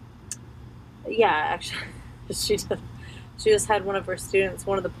yeah, actually, she just had one of her students,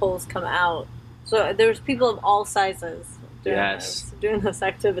 one of the poles come out. So there's people of all sizes doing this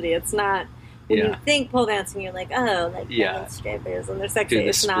activity. It's not when you think pole dancing, you're like, oh, like strippers and they're sexy. Do the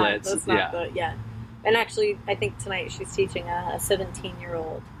It's not. splits, That's not And actually, I think tonight she's teaching a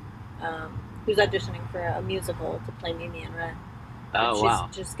 17-year-old who's auditioning for a musical to play Mimi in Rent. Oh, She's wow.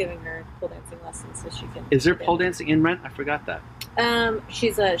 just giving her pole dancing lessons so she can. Is there pole dancing in Rent? I forgot that.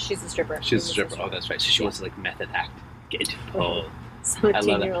 She's a stripper. She's a stripper. Oh, that's right. So she wants to like method act. Get into the pole.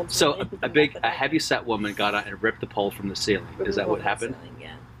 17-year-old. So a heavy set woman got out and ripped the pole from the ceiling. Is that what happened?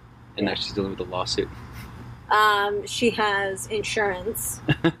 Yeah. And now she's dealing with a lawsuit. She has insurance,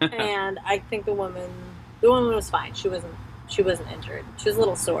 and I think the woman was fine. She wasn't injured. She was a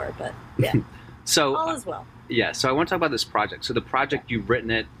little sore, but yeah. So all is well. Yeah. So I want to talk about this project. So the project, you've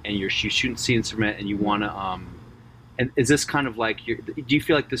written it, and you're shooting scenes from it, and you want to. And is this kind of like do you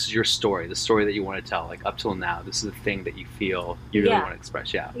feel like this is your story, the story that you want to tell, like up till now? This is the thing that you feel you really want to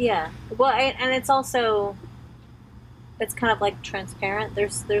express. Yeah. Yeah. Well, and it's also, it's kind of like transparent.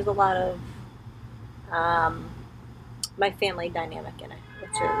 There's a lot of my family dynamic in it,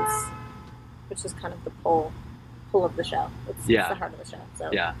 which is kind of the pull of the show. It's the heart of the show. So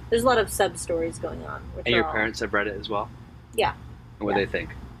there's a lot of sub stories going on. And your parents have read it as well? Yeah. And what do they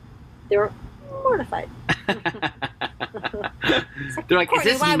think? They're mortified. They're like,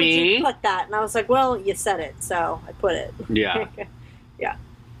 Courtney, is this why me? would you put that? And I was like, well, you said it, so I put it. Yeah. Yeah.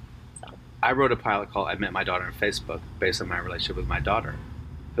 So. I wrote a pilot called I Met My Daughter on Facebook based on my relationship with my daughter,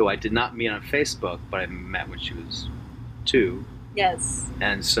 who I did not meet on Facebook, but I met when she was 2. Yes.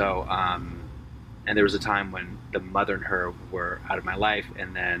 And so, and there was a time when the mother and her were out of my life,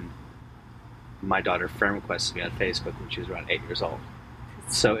 and then my daughter friend requested me on Facebook when she was around 8 years old.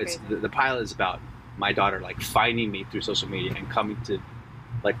 So it's the pilot is about my daughter like finding me through social media and coming to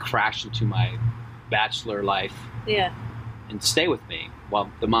like crash into my bachelor life, and stay with me while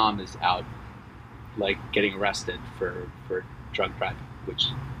the mom is out like getting arrested for drug driving, which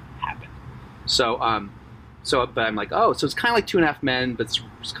happened. So but I'm like, oh, so it's kind of like 2.5 Men, but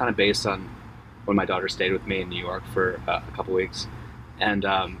it's kind of based on when my daughter stayed with me in New York for a couple weeks, and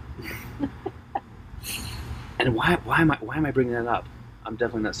and why am I bringing that up? I'm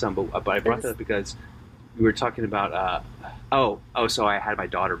definitely not some, but I brought that up because we were talking about so I had my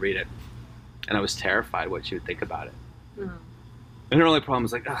daughter read it, and I was terrified what she would think about it. Mm-hmm. And her only problem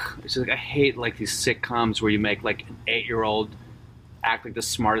was like, she's like, I hate like these sitcoms where you make like an 8-year-old act like the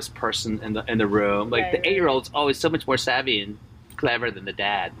smartest person in the room. Like the 8-year-old's always so much more savvy and clever than the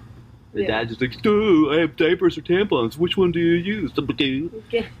dad. The dad's just like, I have diapers or tampons. Which one do you use?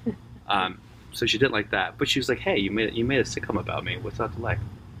 Okay. So she didn't like that, but she was like, "Hey, you made a sitcom about me. What's that like?"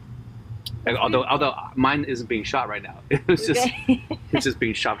 Although mine isn't being shot right now. It's just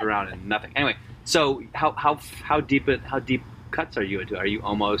being shopped around and nothing. Anyway, so how deep cuts are you into? Are you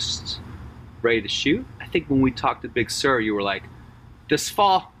almost ready to shoot? I think when we talked to Big Sur, you were like, "This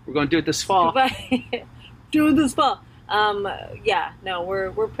fall, we're going to do it this fall." Do it this fall. No,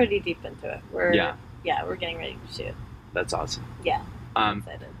 we're pretty deep into it. We're getting ready to shoot. That's awesome. Yeah, I'm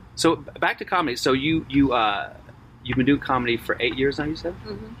excited. So back to comedy. So you've been doing comedy for 8 years now, you said?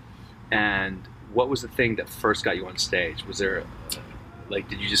 Mm-hmm. And what was the thing that first got you on stage? Was there,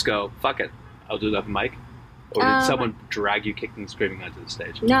 did you just go, fuck it, I'll do the open mic? Or did someone drag you kicking and screaming onto the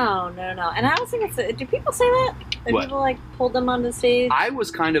stage? No. And I don't think do people say that? Do people pulled them onto the stage?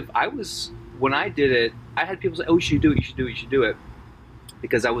 When I did it, I had people say, oh, you should do it.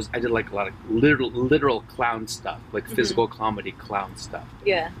 Because I did like a lot of literal clown stuff, like physical comedy clown stuff.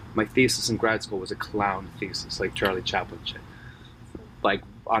 Yeah. My thesis in grad school was a clown thesis, like Charlie Chaplin shit. Like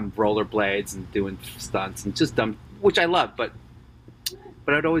on rollerblades and doing stunts and just dumb, which I love, but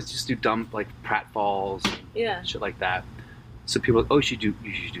I'd always just do dumb like pratfalls and shit like that. So people were like, oh, you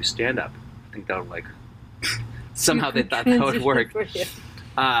should do stand up. I think that would like somehow they thought that would work.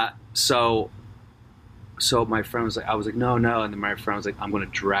 So my friend was like, I was like, no. And then my friend was like, I'm going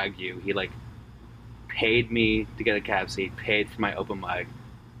to drag you. He like paid me to get a cab seat, paid for my open mic.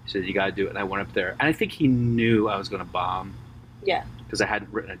 He said, you got to do it. And I went up there. And I think he knew I was going to bomb. Yeah. Because I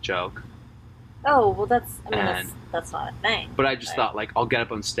hadn't written a joke. Oh, well, that's not a thing. But I just thought, like, I'll get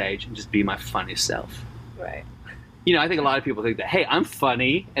up on stage and just be my funny self. Right. You know, I think a lot of people think that, hey, I'm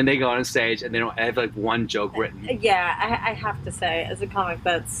funny. And they go on stage and they don't have like one joke written. Yeah, I have to say, as a comic,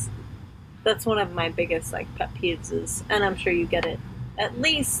 that's one of my biggest like pet peeves is, and I'm sure you get it at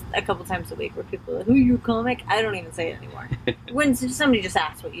least a couple times a week where people are like, "Who are you, comic?" I don't even say it anymore. When somebody just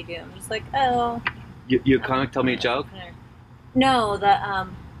asks what you do, I'm just like, "Oh." You comic? Tell me a joke. No,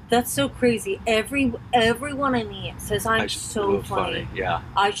 that's so crazy. Everyone I meet says I'm so funny. Yeah.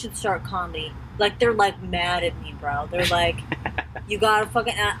 I should start comedy. Like they're like mad at me, bro. They're like, "You gotta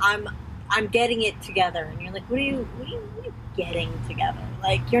fucking." I'm getting it together, and you're like, "What are you getting together?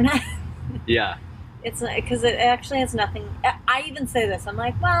 Like you're not." Yeah. It's because it actually has nothing. I even say this. I'm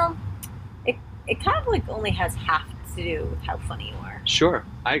like, well, it kind of like only has half to do with how funny you are. Sure,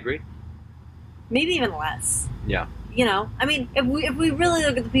 I agree. Maybe even less. Yeah. You know, I mean, if we really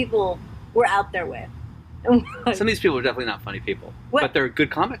look at the people we're out there with, some of these people are definitely not funny people, but they're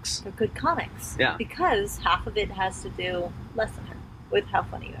good comics. They're good comics. Yeah. Because half of it has to do with how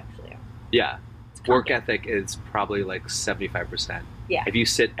funny you actually are. Yeah. work ethic is probably like 75%. Yeah. If you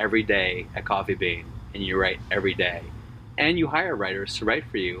sit every day at Coffee Bean and you write every day, and you hire writers to write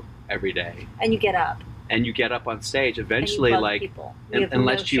for you every day, And you get up. and you get up on stage, And you eventually, bug like, people. You have no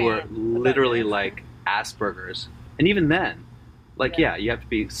unless you were shame about literally your like Asperger's, and even then, like, Yeah. you have to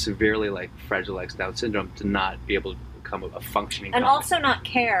be severely like Fragile X Down syndrome to not be able to become a functioning And comic. also not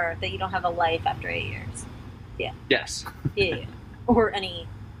care that you don't have a life after 8 years. Yes. Yeah. Or any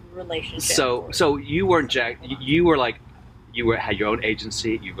relationship. So you weren't Jack. You were like, had your own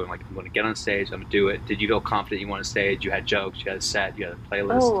agency. You were like, I'm going to get on stage. I'm going to do it. Did you feel confident you went on stage? You had jokes. You had a set. You had a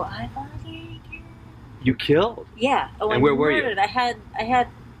playlist. Oh, I thought you did. You killed. Yeah. Oh, And I where were you? murdered. I had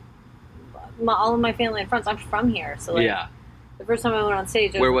all of my family and friends. I'm from here, so like, Yeah. the first time I went on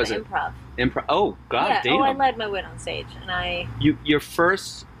stage, Where was was at it? Improv. Improv. Oh God, Yeah. damn. Oh, I led my wit on stage, and Your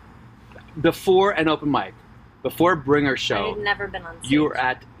first, before an open mic, before Bringer I show, had never been on stage. you were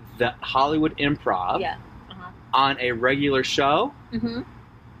at the Hollywood Improv Yeah. Uh-huh. on a regular show Mm-hmm.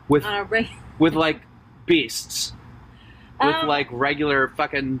 with On a with like beasts, with Um, like regular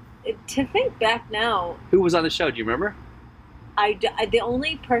fucking. to think back now, Who was on the show? Do you remember? the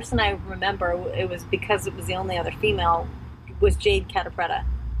only person I remember, it was because it was the only other female, was Jade Catapretta.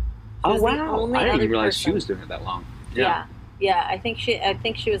 Oh was the wow! only I didn't other even realize she person. was doing it that long. Yeah. Yeah, I think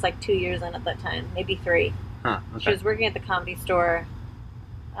she was like 2 years in at that time, maybe 3. Huh. She Okay. was working at the Comedy Store.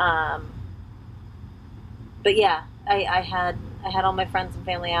 But yeah, I had all my friends and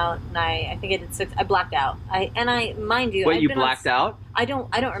family out, and I think I did 6. I blacked out. Mind you, Wait, I'd you been on blacked out I don't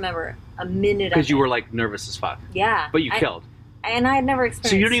remember a minute of because you it. were like nervous as fuck, Yeah, but you killed. and I had never experienced.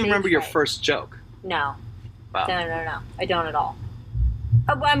 So you don't even stage remember your fright. first joke. No. Wow. No. I don't at all.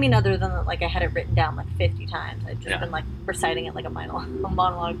 Well, I mean, other than like I had it written down like 50 times. I'd just been like reciting it like a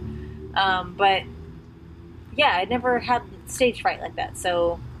monologue. But yeah, I'd never had stage fright like that.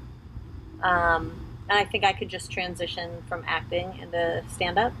 So, and I think I could just transition from acting into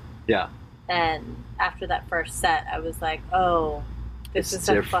stand-up. Yeah. And after that first set, I was like, oh, this It's is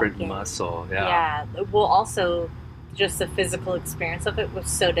a different fucking muscle. Yeah. Yeah. Well, also, just the physical experience of it was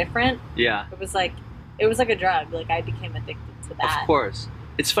so different. Yeah. It was like a drug. Like I became addicted to that. Of course.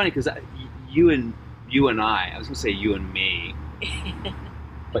 It's funny because you and I was gonna say you and me,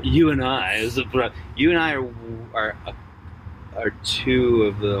 but you and I are two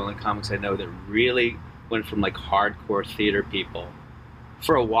of the only comics I know that really went from like hardcore theater people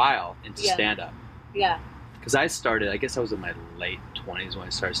for a while into Yeah. stand-up. Yeah. Because I guess I was in my late 20s when I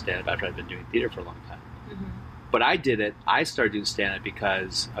started stand-up after I'd been doing theater for a long time. Mm-hmm. But I started doing stand-up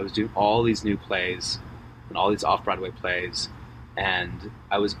because I was doing all these new plays and all these off-Broadway plays, and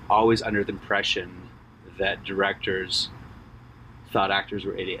I was always under the impression that directors thought actors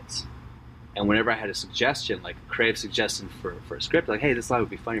were idiots. And whenever I had a suggestion, like a creative suggestion for a script, like, hey, this line would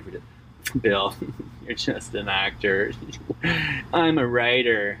be funny if we did. Bill, you're just an actor. I'm a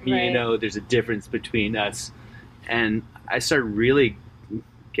writer. Right. You know, there's a difference between us. And I started really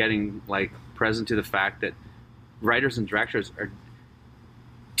getting like present to the fact that writers and directors are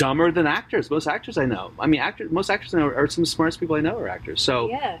dumber than actors. Most actors I know. I mean, most actors I know are some of the smartest people I know are actors. So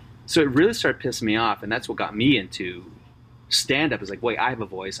it really started pissing me off, and that's what got me into stand-up. Is like, wait, I have a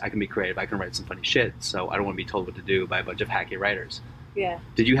voice. I can be creative. I can write some funny shit. So I don't want to be told what to do by a bunch of hacky writers. Yeah.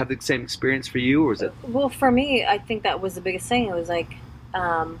 Did you have the same experience for you, or was it? Well, for me, I think that was the biggest thing. It was like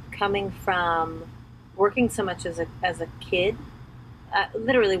coming from working so much as a kid,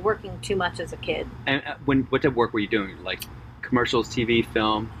 literally working too much as a kid. And what type of work were you doing? Like commercials, TV,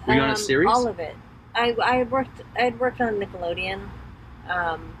 film? Were you on a series? All of it. I had worked on Nickelodeon.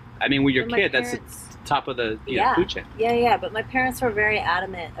 I mean, when you're a my kid, that's parents- the top of the Yeah. food chain. Yeah. But my parents were very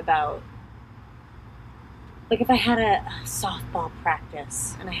adamant about, like, if I had a softball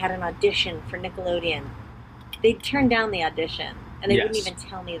practice and I had an audition for Nickelodeon, they'd turn down the audition and they wouldn't Yes. even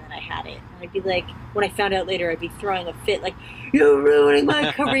tell me that I had it. And I'd be like, when I found out later, I'd be throwing a fit, like, you're ruining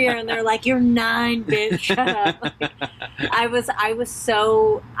my career. And they're like, you're 9, bitch, shut up. Like, I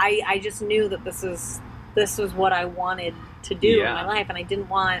just knew that this was what I wanted to do in my life, and I didn't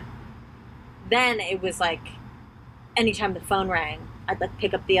want. Then it was like, anytime the phone rang, I'd like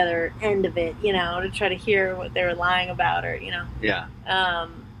pick up the other end of it, to try to hear what they were lying about, or Yeah.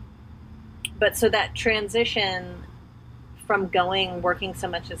 But so that transition from working so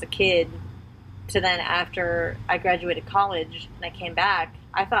much as a kid to then after I graduated college and I came back,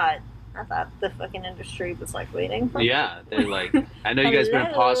 I thought the fucking industry was like waiting for me. Yeah, they're like, I know you guys been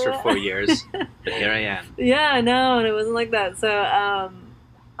on pause for 4 years, but here I am. Yeah, I know, and it wasn't like that. So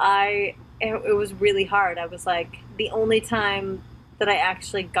it was really hard. I was like, the only time that I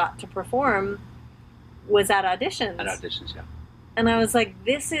actually got to perform was at auditions. At auditions, yeah. And I was like,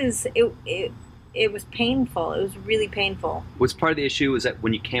 this is it. it was painful. It was really painful. Was part of the issue is that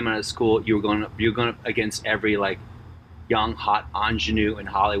when you came out of school, you were going up against every like young hot ingenue in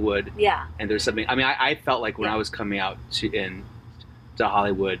Hollywood. Yeah. And there's something. I mean, I felt like when I was coming out to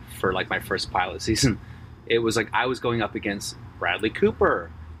Hollywood for like my first pilot season, it was like I was going up against Bradley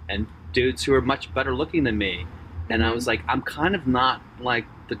Cooper and dudes who are much better looking than me, and I was like, I'm kind of not like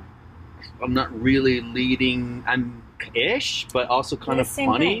I'm not really leading. I'm ish, but also kind of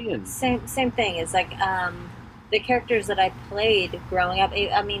funny thing. and same thing. It's like the characters that I played growing up.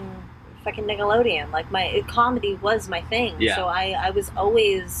 I mean, fucking Nickelodeon. Like my comedy was my thing. Yeah. So I was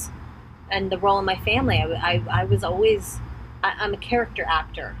always, and the role in my family. I was always. I'm a character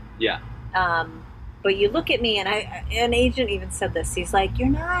actor. Yeah. But you look at me, and an agent even said this. He's like, you're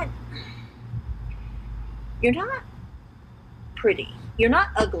not pretty. You're not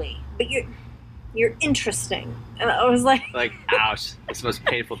ugly, but you're interesting. And I was like, ouch, that's the most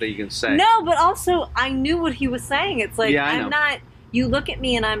painful thing you can say. No, but also I knew what he was saying. It's like, yeah, I'm not, you look at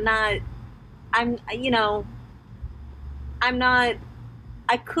me and I'm not, I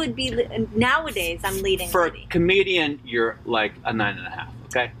could be, nowadays I'm leading. For a comedian, you're like a 9.5,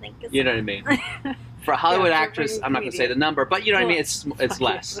 okay? You know what I mean? For a Hollywood actress, I'm not going to say the number, but you know what I mean? It's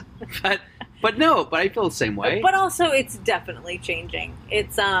less. But I feel the same way. But also it's definitely changing.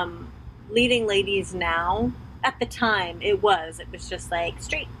 It's, leading ladies now, at the time, it was just like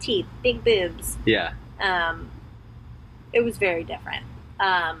straight teeth, big boobs. Yeah. It was very different.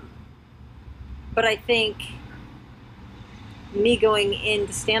 But I think me going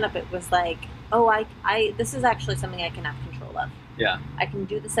into stand-up, it was like, oh, this is actually something I can have control of. Yeah. I can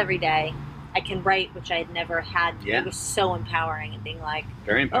do this every day. I can write, which I had never had. Yeah. It was so empowering and being like,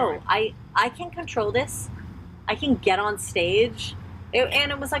 very empowering. Oh, I can control this. I can get on stage.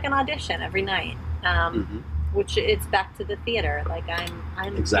 And it was like an audition every night. Which it's back to the theater. Like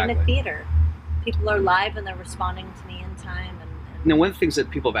I'm exactly. in a theater. People are live and they're responding to me in time. And now, one of the things that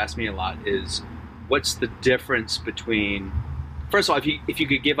people have asked me a lot is, what's the difference between? First of all, if you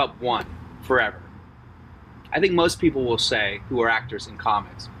could give up one forever, I think most people will say, who are actors in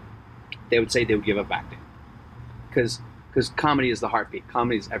comics, they would say they would give up acting, because comedy is the heartbeat.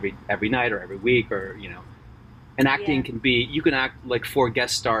 Comedy is every night or every week, or and acting can be, you can act like 4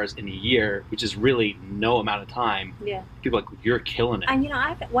 guest stars in a year, which is really no amount of time. Yeah. People are like, you're killing it. And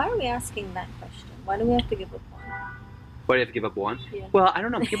why are we asking that question? Why do we have to give up one? Why do you have to give up one? Yeah. Well, I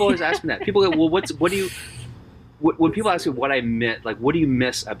don't know. People always ask me that. People go, well, when people ask me what I miss, like, what do you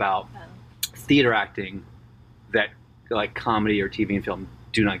miss about theater acting that like comedy or TV and film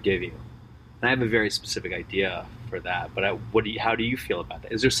do not give you? And I have a very specific idea for that. But how do you feel about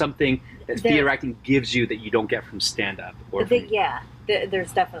that? Is there something that theater acting gives you that you don't get from stand-up?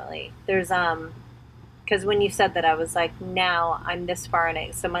 There's definitely. There's because when you said that, I was like, now I'm this far in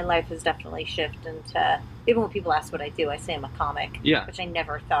it, so my life has definitely shifted into. Even when people ask what I do, I say I'm a comic. Yeah. Which I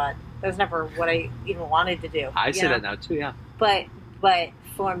never thought. That was never what I even wanted to do. I say that now too. Yeah. But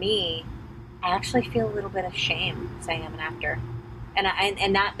for me, I actually feel a little bit of shame saying I'm an actor.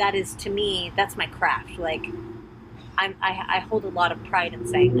 And that is, to me, that's my craft. Like, I hold a lot of pride in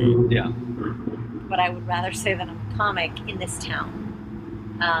saying that. Yeah. But I would rather say that I'm a comic in this town.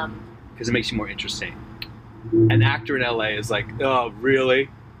 Because it makes you more interesting. An actor in LA is like, oh, really?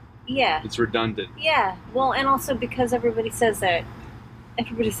 Yeah. It's redundant. Yeah. Well, and also because everybody says that.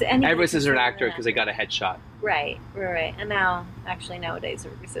 Everybody says they're an actor because they got a headshot. Right. And now, actually, nowadays,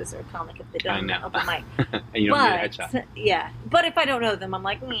 everybody says they're a comic if they don't know open mic. And you don't need a headshot. Yeah. But if I don't know them, I'm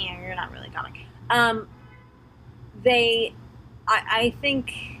like, you're not really a comic. I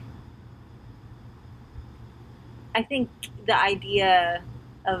think the idea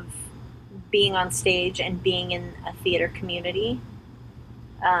of being on stage and being in a theater community,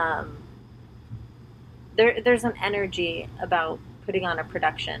 there's an energy about putting on a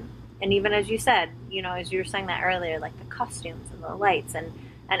production. And even as you said, as you were saying that earlier, like the costumes and the lights and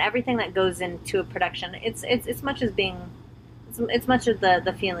everything that goes into a production, it's much as the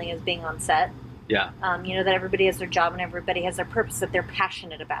feeling as being on set. Yeah. That everybody has their job and everybody has their purpose that they're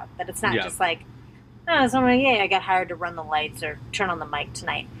passionate about. That it's not just like, I got hired to run the lights or turn on the mic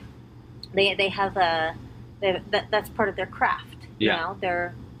tonight. They have that's part of their craft. Yeah.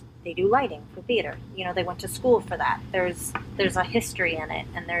 They do lighting for theater. They went to school for that. There's a history in it,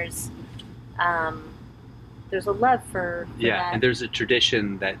 and there's a love for that. And there's a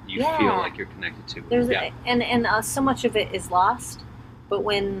tradition that you feel like you're connected to. And so much of it is lost, but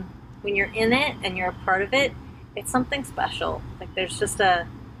when you're in it and you're a part of it, it's something special. Like there's just a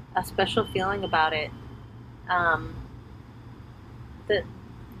special feeling about it.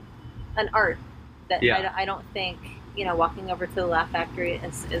 An art that I don't think walking over to the Laugh Factory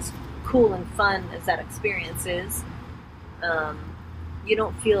is cool and fun as that experience is, you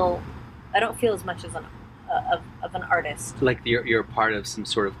don't feel. I don't feel as much as of an artist. Like you're part of some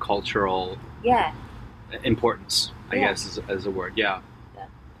sort of cultural importance, I guess, as a word. Yeah.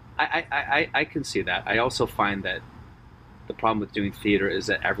 I can see that. I also find that the problem with doing theater is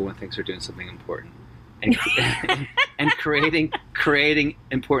that everyone thinks they're doing something important, and and creating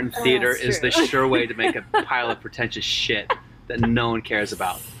important theater is the sure way to make a pile of pretentious shit that no one cares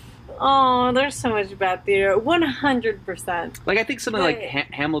about. Oh, there's so much about theater. 100%. Like I think something like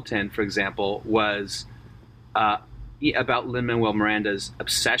Hamilton, for example, was about Lin-Manuel Miranda's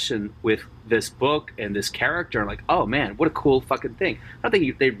obsession with this book and this character. And like, oh man, what a cool fucking thing. I don't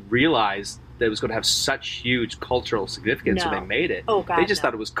think they realized that it was going to have such huge cultural significance when they made it. Oh God, they just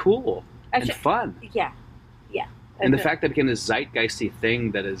thought it was cool and fun. Yeah. And the fact that it became this zeitgeisty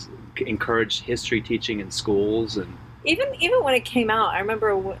thing that has encouraged history teaching in schools and even when it came out, I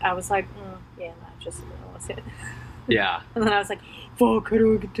remember I was like, yeah, not just was it. Yeah. And then I was like, fuck, I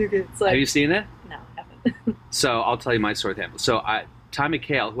don't get tickets. Like, have you seen it? No, I haven't. So I'll tell you my story with Hamilton. So Tom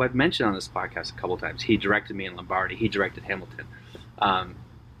McHale, who I've mentioned on this podcast a couple of times, he directed me in Lombardi. He directed Hamilton. And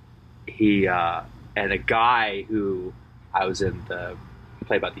a guy who I was in he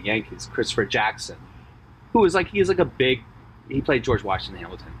played about the Yankees, Christopher Jackson, who was like, he played George Washington in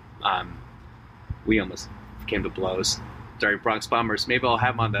Hamilton. We almost came to blows during Bronx Bombers. Maybe I'll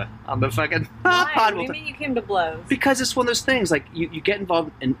have him on the fucking Why? pod. What do you mean you came to blows? Because it's one of those things, like you get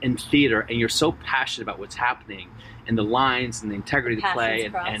involved in theater and you're so passionate about what's happening and the lines and the integrity of the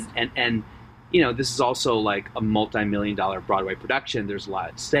play and you know, this is also like a multi-million-dollar Broadway production. There's a lot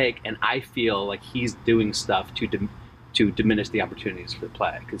at stake, and I feel like he's doing stuff to diminish the opportunities for the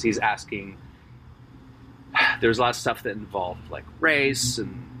play because he's asking. There's a lot of stuff that involved like race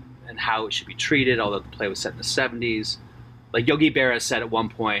and how it should be treated, although the play was set in the 70s. Like Yogi Berra said at one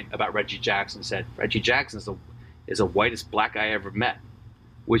point about Reggie Jackson, said, Reggie Jackson is the whitest black guy I ever met,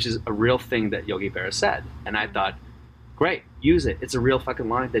 which is a real thing that Yogi Berra said. And I thought, great, use it. It's a real fucking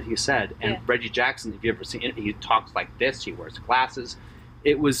line that he said. And Reggie Jackson, if you ever seen it, he talks like this, he wears glasses.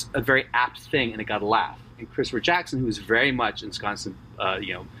 It was a very apt thing, and it got a laugh. And Christopher Jackson, who was very much ensconced in,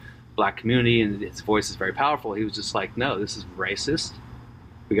 black community, and his voice is very powerful, he was just like, no, this is racist.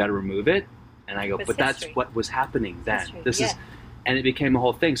 We got to remove it. And I go, but that's what was happening then. And it became a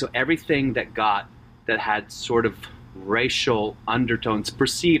whole thing. So everything that had sort of racial undertones,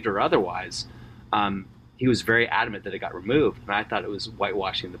 perceived or otherwise, he was very adamant that it got removed. And I thought it was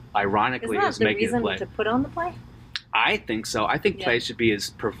whitewashing. Ironically, it was making the play. Isn't that the reason to put on the play? I think so. I think plays should be as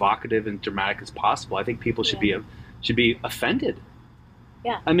provocative and dramatic as possible. I think people should be offended.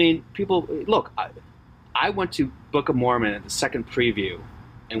 Yeah. I mean, people look. I went to Book of Mormon at the second preview,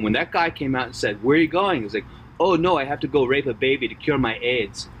 and when that guy came out and said, "Where are you going?" He was like, "Oh no, I have to go rape a baby to cure my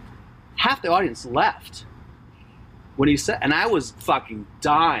AIDS." Half the audience left when he said, and I was fucking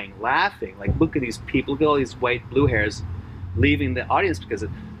dying laughing. Like, look at these people, look at all these white blue hairs leaving the audience because of.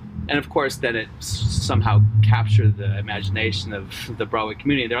 And of course, then it somehow captured the imagination of the Broadway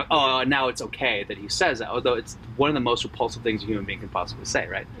community. They're like, oh, now it's okay that he says that, although it's one of the most repulsive things a human being can possibly say,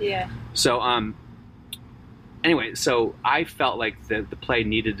 right? Yeah. So, anyway, so I felt like the play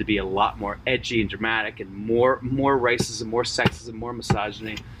needed to be a lot more edgy and dramatic and more racism, more sexism, more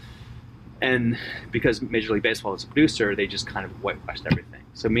misogyny. And because Major League Baseball was a producer, they just kind of whitewashed everything.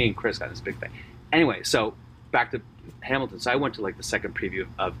 So me and Chris got this big thing. Anyway, so back to Hamilton. So I went to like the second preview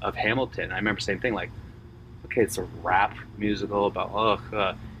of Hamilton. I remember same thing, like, okay, it's a rap musical about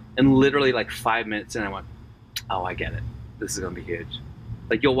and literally like 5 minutes in, I went, oh, I get it. This is gonna be huge.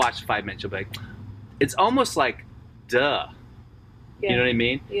 Like you'll watch 5 minutes, you'll be like, it's almost like, duh. You know what I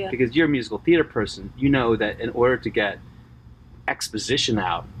mean? Yeah. Because you're a musical theater person, you know that in order to get exposition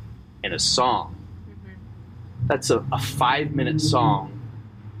out in a song, that's a 5 minute song.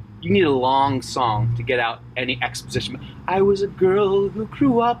 You need a long song to get out any exposition. I was a girl who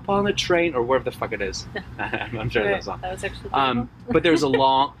grew up on a train, or wherever the fuck it is. I'm sure that's song. That was actually but there's a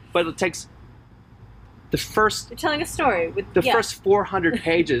long, but it takes the first. You're telling a story with the first 400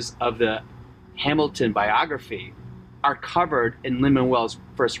 pages of the Hamilton biography are covered in Lin-Manuel's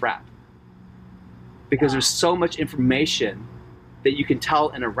first rap, because there's so much information that you can tell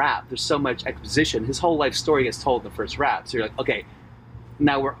in a rap. There's so much exposition. His whole life story gets told in the first rap. So you're like, okay.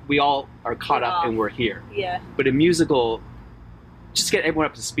 Now we all are caught up and we're here. Yeah. But a musical, just get everyone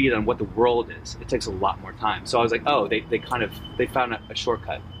up to speed on what the world is. It takes a lot more time. So I was like, oh, they found a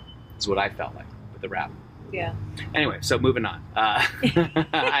shortcut. Is what I felt like with the rap. Yeah. Anyway, so moving on.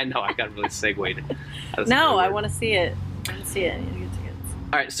 I know I got really segued. No, I want to see it. I want to see it. I need to get tickets.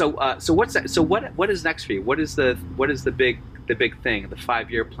 All right. So what's that? So what is next for you? What is the big the big thing, the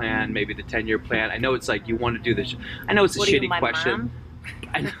 5-year plan, maybe the 10-year plan? I know it's like you want to do this. I know it's a What, are you shitty my question.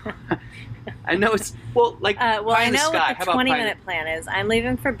 mom? I know it's well, like Well, pie I in the know sky. what How the about 20-minute plan is. I'm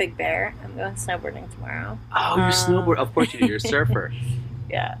leaving for Big Bear. I'm going snowboarding tomorrow. Oh, you snowboard? Of course you do. You're a surfer.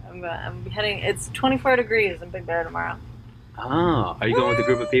 Yeah, I'm heading. It's 24 degrees in Big Bear tomorrow. Oh, are you going with a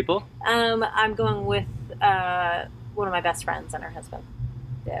group of people? I'm going with one of my best friends and her husband.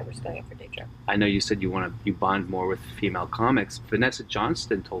 Yeah, we're just going for a day trip. I know you said you bond more with female comics. Vanessa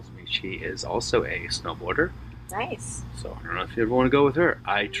Johnston told me she is also a snowboarder. Nice. So I don't know if you ever want to go with her.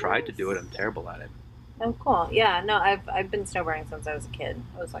 I tried to do it. I'm terrible at it. Oh, cool. Yeah, no, I've been snowboarding since I was a kid.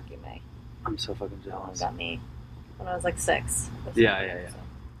 I was lucky May. I'm so fucking My mom jealous. got me when I was like 6. Yeah.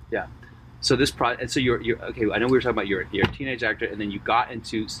 So this and so you're okay. I know we were talking about you're a teenage actor, and then you got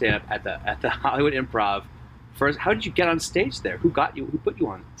into stand up at the Hollywood Improv. First, how did you get on stage there? Who got you? Who put you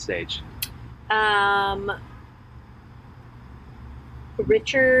on stage?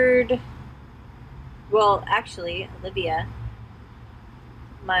 Richard. Well, actually, Olivia.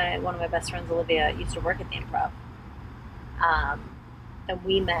 One of my best friends, Olivia, used to work at the Improv. And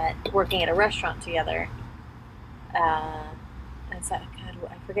we met working at a restaurant together. And so, God,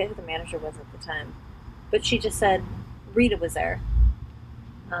 I forget who the manager was at the time, but she just said Rita was there.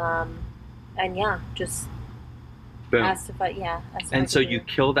 And yeah, just Boom. asked if I asked if I And so could do you it.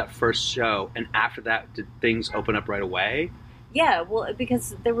 killed that first show, and after that, did things open up right away? Yeah, well,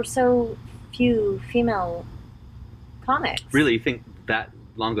 because there were so few female comics. Really, you think that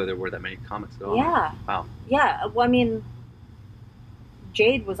long ago there were that many comics going on? Yeah. Wow. Yeah. Well, I mean,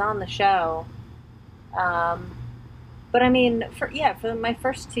 Jade was on the show, but I mean, for my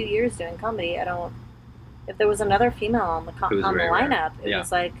first 2 years doing comedy, if there was another female on the It was on the very rare. lineup, it Yeah.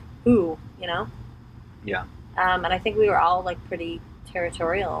 was like, who, you know? Yeah. And I think we were all like pretty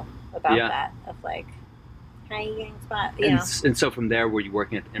territorial about Yeah. that, of like, how are you getting spot? You And, know. and so from there, were you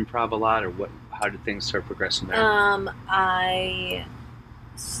working at the Improv a lot, or what? How did things start progressing there? I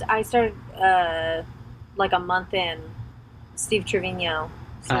started like a month in. Steve Trevino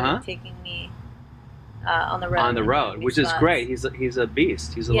started taking me on the road. On the and road, giving me which is spots. great. He's a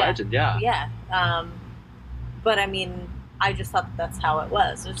beast. He's a legend. Yeah. Yeah. But I mean, I just thought that's how it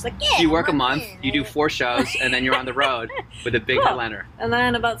was. It was like, yeah. So you work a I'm month, in. you do 4 shows, and then you're on the road with a big Cool. headliner. And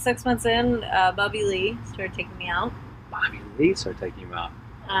then about 6 months in, Bobby Lee started taking me out. Bobby Lee started taking you out.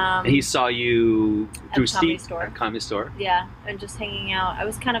 Um, And he saw you through the Comedy Steve Store. at Comedy Store. Yeah, and just hanging out. I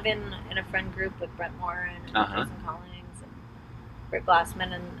was kind of in a friend group with Brent Morin and Jason Collins and Rick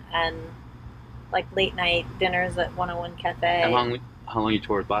Glassman and like late night dinners at 101 Cafe. How long you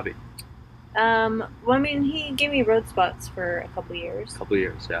toured with Bobby? Well, I mean, he gave me road spots for a couple years. A couple of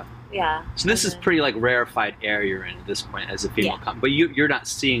years, yeah. Yeah. So this And is then- pretty like rarefied air you're in at this point as a female Yeah. comic. But you're not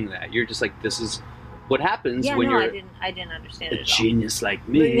seeing that. You're just like, this is what happens Yeah, when no, you're I didn't understand a it at genius like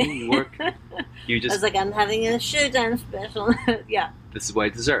me. You work. You all. I just. was like, I'm having a showtime special. Yeah, This is what I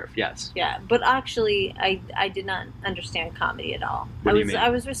deserve. Yes. yeah. But actually, I did not understand comedy at all. What do you mean? I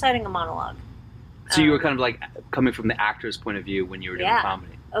was reciting a monologue. So you were kind of like coming from the actor's point of view when you were doing Yeah.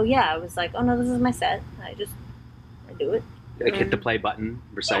 comedy. Oh yeah, I was like, oh no, this is my set. I do it. Like hit the play button,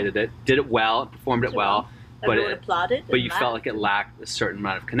 recited it, did it well, performed it well, but Everyone applauded. but and you laughed. felt like it lacked a certain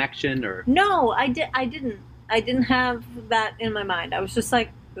amount of connection, or No, I didn't have that in my mind. I was just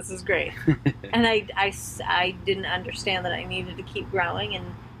like, this is great, and I didn't understand that I needed to keep growing,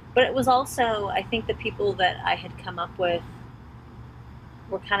 but it was also, I think the people that I had come up with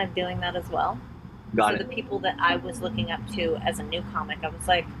were kind of doing that as well. got So it. the people that I was looking up to as a new comic, I was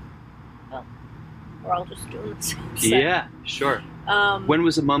like, well, we're all just doing the same set. Yeah, sure. When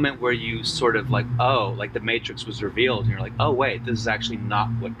was the moment where you sort of like, oh, like the Matrix was revealed, and you're like, oh wait, this is actually not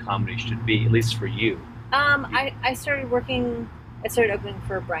what comedy should be, at least for you. I started opening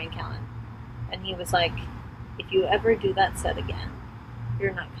for Brian Callen, and he was like, if you ever do that set again,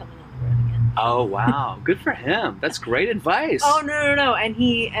 you're not coming on the road again. Oh wow, good for him. That's great advice. Oh no! And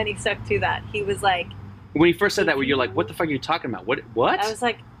he stuck to that. He was like, When he first said that, you're like, what the fuck are you talking about? What? I was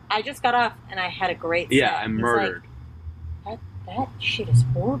like, I just got off and I had a great set. Yeah, I'm He's murdered. Like, that shit is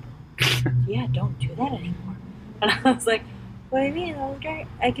horrible. Yeah, don't do that anymore. And I was like, what do you mean? I was great.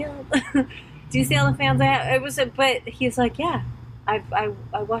 I killed. Do you see all the fans I have? It was, but he's like, yeah, I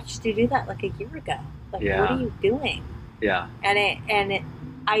watched you do that like a year ago. Like, Yeah. what are you doing? Yeah. And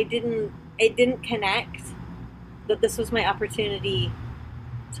it didn't connect that this was my opportunity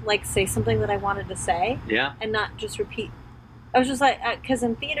to like say something that I wanted to say Yeah. and not just repeat. I was just like, because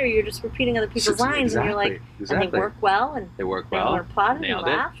in theater you're just repeating other people's lines, and you're like, exactly. and they work well, and They work everyone well. applauded and Nailed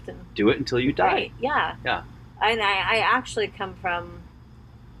it. laughed, and Do it until you die. great, yeah, Yeah. And I actually come from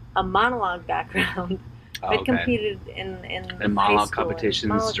a monologue background, Oh, I okay. competed in high monologue school, competitions,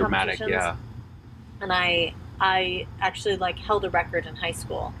 monologue dramatic, competitions. And I actually like held a record in high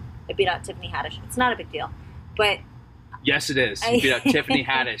school. I beat out Tiffany Haddish. It's not a big deal, but Yes, it is. You beat out Tiffany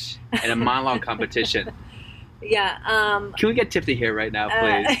Haddish in a monologue competition. yeah. Can we get Tiffany here right now,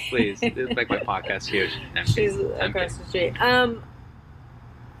 please? Please. This is like my podcast here. She's across the street.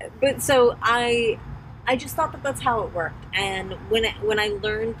 But so I just thought that that's how it worked. And when I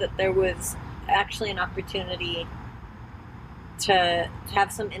learned that there was actually an opportunity to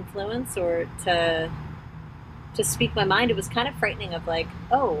have some influence or to speak my mind, it was kind of frightening. Of like,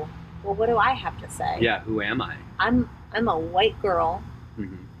 oh, well, what do I have to say? Yeah, who am I? I'm a white girl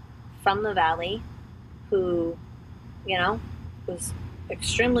Mm-hmm. from the Valley who, was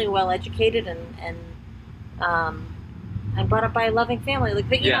extremely well educated and brought up by a loving family. Like,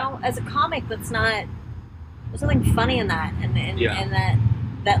 but as a comic, there's nothing funny in that, and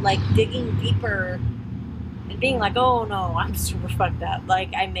that like digging deeper and being like, oh no, I'm super fucked up.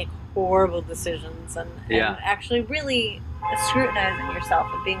 Like, I make horrible decisions and actually really scrutinizing yourself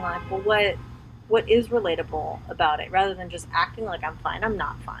and being like, well, what is relatable about it, rather than just acting like I'm fine. I'm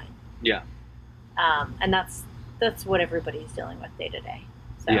not fine. Yeah. And that's what everybody's dealing with day to day.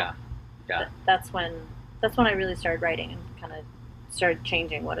 So Yeah. that's when I really started writing and kind of started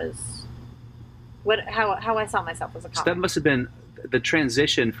changing how I saw myself as a comic. So that must have been the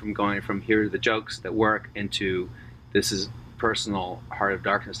transition from going from here to the jokes that work into this is personal Heart of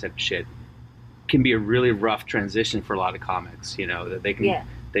Darkness type of shit can be a really rough transition for a lot of comics, that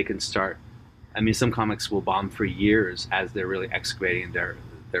they can start. I mean, some comics will bomb for years as they're really excavating their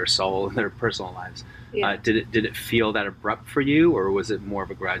soul and their personal lives. Yeah. Did it feel that abrupt for you, or was it more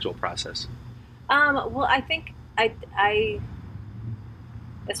of a gradual process? Well, I think I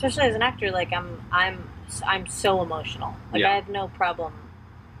especially as an actor, like I'm so emotional. Like, I have no problem.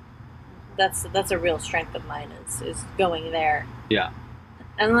 That's a real strength of mine is going there. Yeah.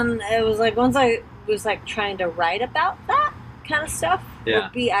 And then it was like, once I was like trying to write about that kind of stuff, or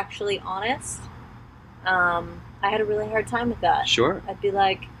be actually honest, I had a really hard time with that. Sure. I'd be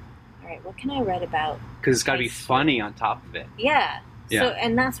like, all right, what can I write about? Because it's got to be funny on top of it. Yeah. Yeah. So,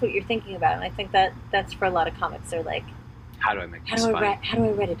 and that's what you're thinking about. And I think that's for a lot of comics. They're like, how do I make this funny? How do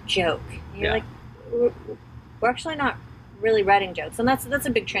I write a joke? And you're like, we're actually not really writing jokes. And that's a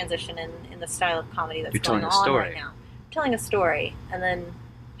big transition in the style of comedy that's going on right now. Telling a story, and then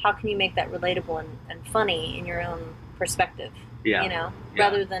how can you make that relatable and funny in your own perspective? Yeah.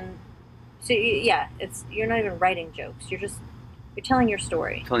 Rather than, so you're not even writing jokes. You're telling your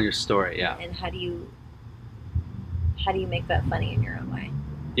story. Telling your story, yeah. And how do you make that funny in your own way?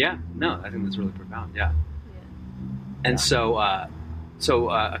 Yeah, no, I think that's really profound. Yeah. And so a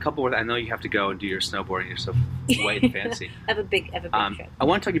couple of, I know you have to go and do your snowboarding. You're so white and fancy. I have a big trip. I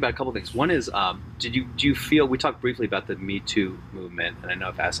want to talk to you about a couple of things. One is, do you feel, we talked briefly about the Me Too movement, and I know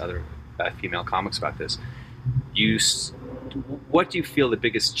I've asked other female comics about this. What do you feel the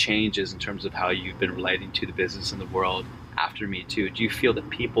biggest change is in terms of how you've been relating to the business and the world after Me Too? Do you feel that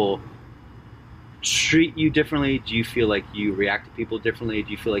people treat you differently? Do you feel like you react to people differently? Do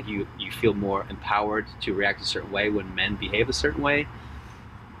you feel like you feel more empowered to react a certain way when men behave a certain way?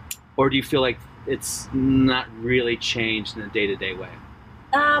 Or do you feel like it's not really changed in a day-to-day way?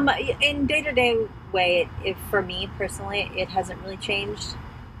 In day-to-day way, for me personally, it hasn't really changed.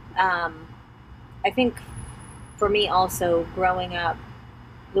 I think for me also, growing up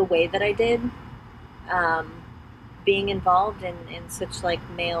the way that I did, being involved in such like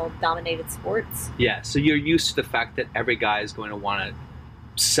male-dominated sports. Yeah, so you're used to the fact that every guy is going to want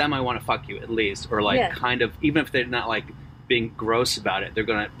to fuck you at least, or like kind of, even if they're not like being gross about it,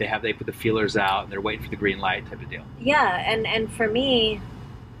 they put the feelers out and they're waiting for the green light type of deal. Yeah, and for me,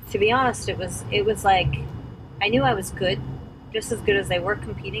 to be honest, it was like I knew I was good, just as good as they were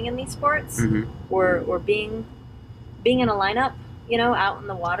competing in these sports, or being in a lineup, out in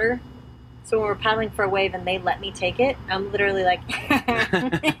the water. So when we're paddling for a wave and they let me take it, I'm literally like,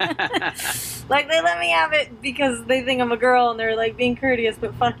 like they let me have it because they think I'm a girl and they're like being courteous,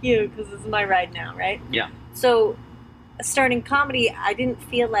 but fuck you because this is my ride now, right? Yeah. So starting comedy, I didn't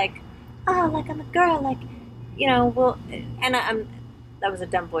feel like, oh, like I'm a girl, like, well, and that was a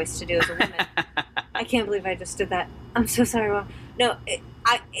dumb voice to do as a woman. I can't believe I just did that. I'm so sorry. Well, no,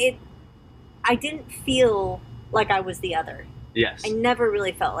 I didn't feel like I was the other. Yes. I never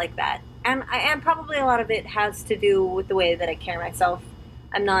really felt like that. And probably a lot of it has to do with the way that I carry myself.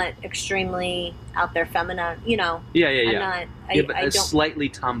 I'm not extremely out there feminine, Yeah. I'm not. But I don't, slightly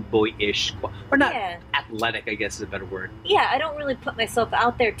tomboyish, or not yeah. athletic, I guess is a better word. Yeah, I don't really put myself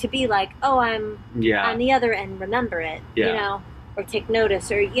out there to be like, oh, I'm the other and remember it, or take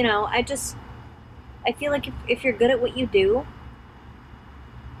notice, or I feel like if you're good at what you do,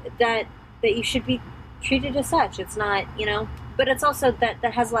 that you should be treated as such. It's not, but it's also that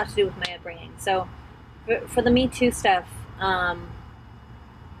has a lot to do with my upbringing. So for the Me Too stuff,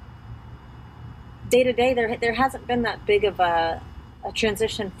 day to day, there hasn't been that big of a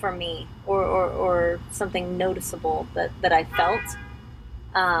transition for me or something noticeable that I felt.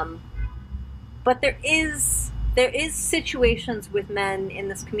 But there is situations with men in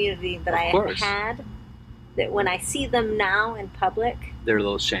this community that I have had that when I see them now in public, they're a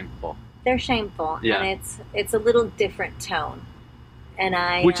little shameful. They're shameful, and it's a little different tone,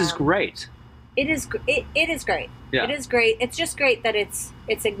 and which is great. It is great. Yeah. It is great. It's just great that it's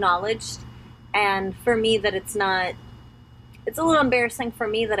acknowledged, and for me that it's not. It's a little embarrassing for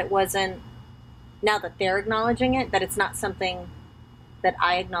me that it wasn't. Now that they're acknowledging it, that it's not something that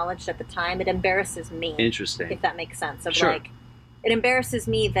I acknowledged at the time. It embarrasses me. Interesting. If that makes sense. Of sure. It embarrasses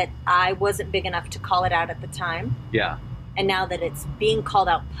me that I wasn't big enough to call it out at the time. Yeah. And now that it's being called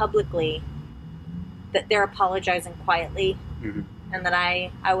out publicly, that they're apologizing quietly, mm-hmm. and that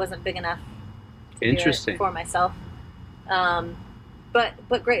I wasn't big enough to Interesting. do it for myself.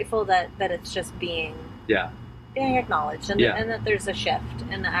 But grateful that it's just being acknowledged, and that there's a shift.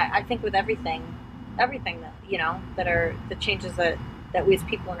 And I think with everything that that are the changes that we as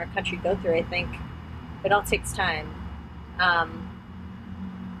people in our country go through, I think it all takes time.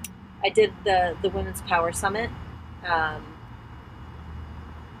 I did the Women's Power Summit a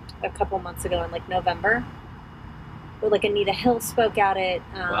couple months ago in November, where Anita Hill spoke at it.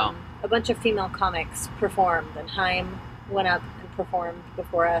 Wow. A bunch of female comics performed, and Haim went up and performed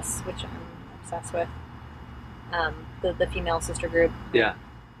before us, which I'm obsessed with. The female sister group. Yeah.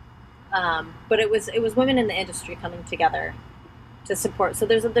 But it was women in the industry coming together to support. So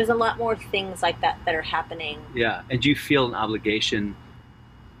there's a lot more things like that are happening. Yeah. And do you feel an obligation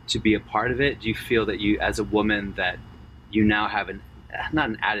to be a part of it? Do you feel that you, as a woman, that you now have not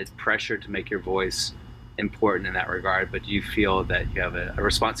an added pressure to make your voice important in that regard, but do you feel that you have a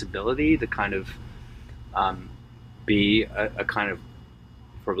responsibility to kind of be a kind of,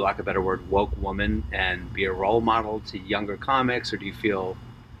 for lack of a better word, woke woman and be a role model to younger comics, or do you feel?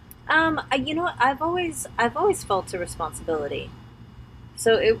 I've always felt a responsibility.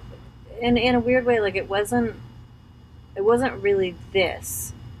 So it, in a weird way, it wasn't really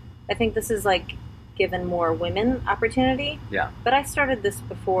this. I think this is given more women opportunity. Yeah. But I started this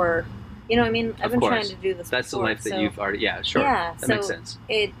before. I've been trying to do this. That's before, the life that you've already. Yeah, sure. Yeah, that makes sense.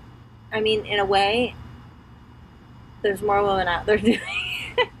 In a way, there's more women out there doing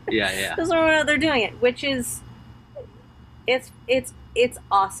it. Yeah. There's more women out there doing it, which is, it's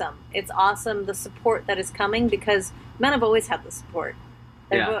awesome. It's awesome, the support that is coming, because men have always had the support.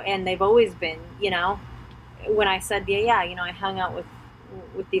 And they've always been, when I said, I hung out with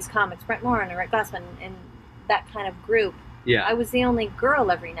these comics, Brent Moore and Rick Glassman, and that kind of group. Yeah. I was the only girl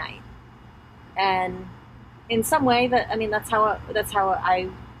every night. And in some way, that's how I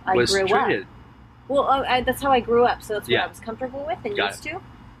was grew treated. up. Well, that's how I grew up, so that's what Yeah. I was comfortable with and Got used to.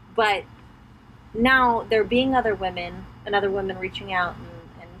 But now there being other women and other women reaching out and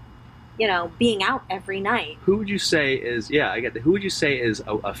being out every night. Who would you say is? Yeah, I get that. Who would you say is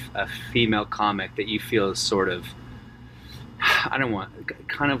a female comic that you feel is sort of? I don't want,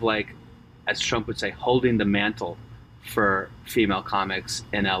 kind of like, as Trump would say, holding the mantle for female comics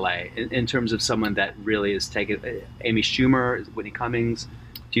in LA, in terms of someone that really is taking. Amy Schumer, Whitney Cummings.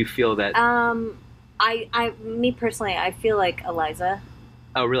 Do you feel that? Me personally, I feel like Eliza.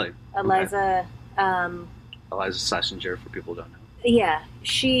 Oh, really? Eliza. Okay. Eliza Schlesinger, for people who don't know. Yeah,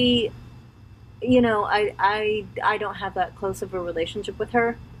 she. I don't have that close of a relationship with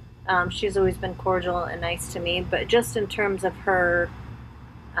her. She's always been cordial and nice to me, but just in terms of her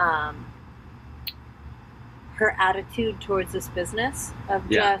attitude towards this business of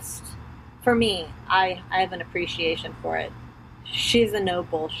just, for me, I have an appreciation for it. She's a no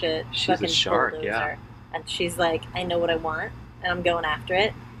bullshit fucking shark, bulldozer. yeah. And she's like, I know what I want, and I'm going after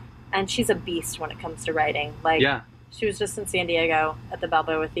it. And she's a beast when it comes to writing. She was just in San Diego at the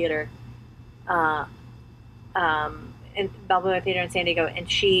Balboa Theater. In Balboa Theater in San Diego, and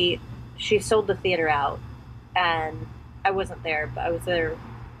she sold the theater out, and I wasn't there, but I was there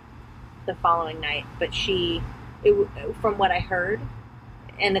the following night. But from what I heard,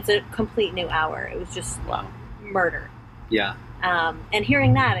 and it's a complete new hour. It was just murder. Yeah. And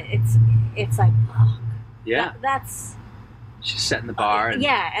hearing that, it's like, fuck. Yeah. That's. She's setting the bar.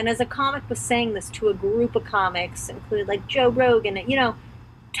 And as a comic was saying this to a group of comics, including Joe Rogan,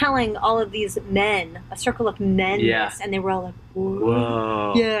 telling all of these men, a circle of men, this, and they were all like, whoa.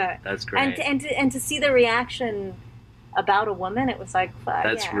 Whoa. Yeah. That's great. And to see the reaction about a woman, it was like,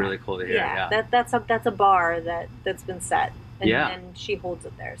 That's really cool to hear. Yeah. That's a bar that's been set, and, Yeah. and she holds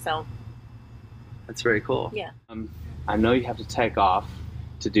it there. So That's very cool. yeah. I know you have to take off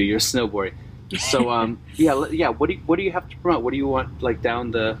to do your snowboarding. So what do you have to promote? What do you want like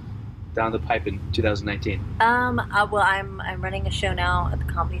down the pipe in 2019? Well, I'm running a show now at the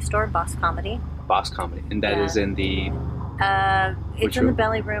Comedy Store, Boss Comedy. Boss Comedy, and that is in the it's in the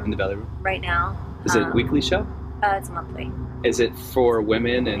belly room. In the belly room right now. Is it a weekly show? It's monthly. Is it for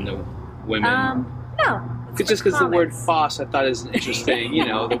women and the women? No. It's just because the word boss I thought is interesting.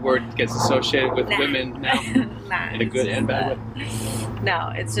 The word gets associated with women now in a good and bad way.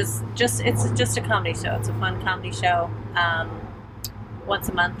 No, it's just a comedy show. It's a fun comedy show. Once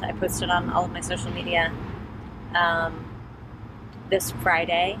a month, I post it on all of my social media. This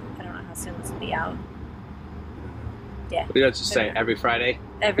Friday, I don't know how soon this will be out. Yeah. We don't just say every Friday.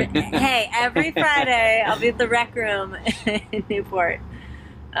 Every Friday, I'll be at the Rec Room in Newport.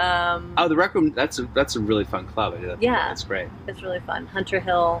 The Rec Room. That's a really fun club. I do that. Yeah, that's great. It's really fun. Hunter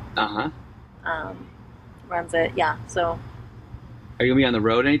Hill. Runs it. Yeah. So. Are you gonna be on the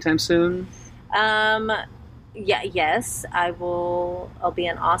road anytime soon? Yes, I will. I'll be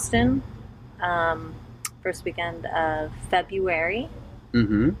in Austin, first weekend of February.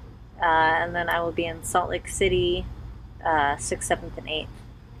 Mm-hmm. And then I will be in Salt Lake City, 6th, 7th, and 8th.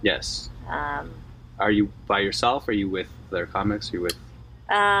 Yes. Are you by yourself? Are you with other comics? Are you with?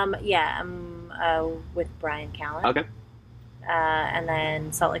 Yeah, I'm with Brian Callen. Okay. And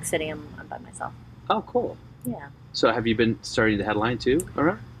then Salt Lake City, I'm by myself. Oh, cool. Yeah. So have you been starting to headline too? All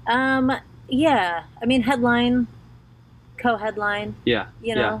right. Yeah. I mean, headline, co-headline. Yeah.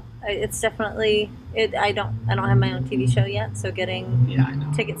 It's definitely it. I don't have my own TV show yet, so getting I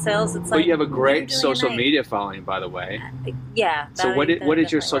know. ticket sales. It's Well, like you have a great social media following, by the way. Yeah. So what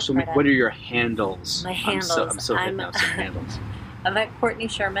is your social media? What are your handles? My handles. I'm so hip now. Some handles. I'm at Courtney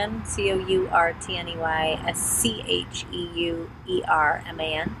Scheurman, Courtney Scheuerman,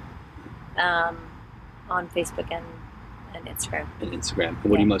 on Facebook and Instagram. And Instagram.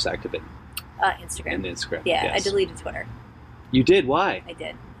 And what are you most active in? Instagram. And Instagram. Yeah, yes. I deleted Twitter. You did? Why? I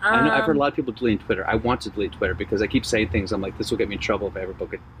did. I know, I've heard a lot of people deleting Twitter. I want to delete Twitter because I keep saying things. I'm like, this will get me in trouble if I ever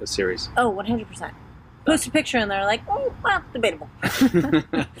book a series. Oh, 100%. Post a picture and they're like, oh, well, debatable.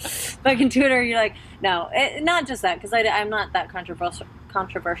 Like in Twitter, you're like, no, not just that, because I'm not that controversial,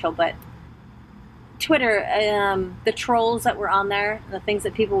 but Twitter, the trolls that were on there, the things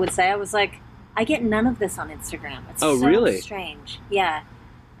that people would say, I was like, I get none of this on Instagram. It's so really? Strange. Yeah.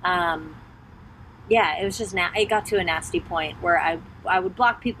 Yeah, it was just, it got to a nasty point where I would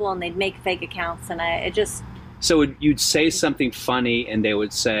block people and they'd make fake accounts and it just... So you'd say something funny and they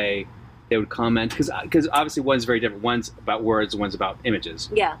would comment, because obviously one's very different. One's about words, one's about images.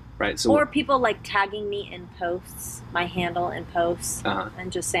 Yeah. Right. So or people like tagging me in posts, my handle in posts,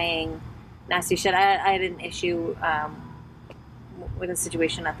 and just saying nasty shit. I had an issue with a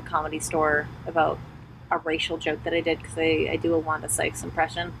situation at the Comedy Store about a racial joke that I did because I do a Wanda Sykes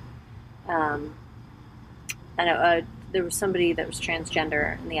impression. And there was somebody that was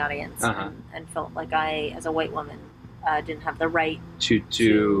transgender in the audience and felt like I, as a white woman, didn't have the right to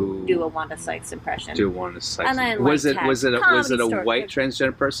do a Wanda Sykes impression. Do a Wanda Sykes. And then, was it a white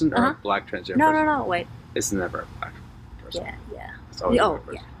transgender person or a black transgender person? No, white. It's never a black person. Yeah. It's always a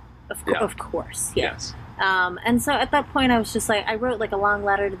white person. Of course. Yeah. Yes. And so at that point, I was just like, I wrote like a long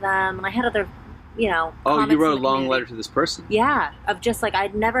letter to them, and I had other, Oh, you wrote a long letter to this person? Yeah, of just like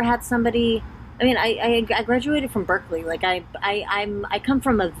I'd never had somebody. I mean, I graduated from Berkeley. Like I come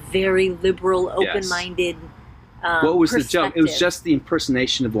from a very liberal, open-minded. What was the joke? It was just the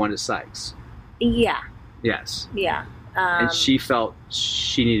impersonation of Wanda Sykes. Yeah. Yes. Yeah. And she felt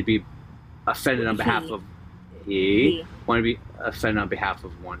she needed to be offended on behalf of he wanted to be offended on behalf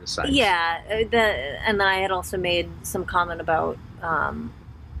of Wanda Sykes. Yeah. And then I had also made some comment about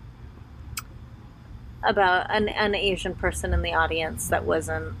an Asian person in the audience that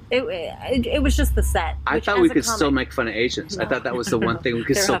wasn't. It was just the set. I thought we could still make fun of Asians. No. I thought that was the one thing we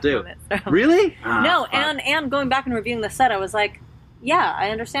could They're still off do. limits. Really? No, and going back and reviewing the set, I was like, yeah, I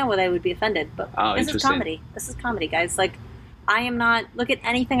understand why they would be offended, but this is comedy. This is comedy, guys. Like, I am not. Look at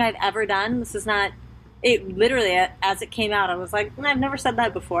anything I've ever done. This is not. It literally, as it came out, I was like, I've never said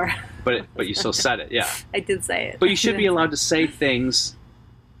that before. But you still said it, yeah. I did say it. But you should be allowed to say things.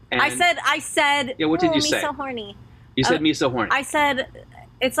 And I said. Yeah, what did you say? Me so horny. You said me so horny. I said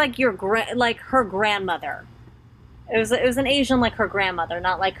it's like like her grandmother. It was an Asian like her grandmother,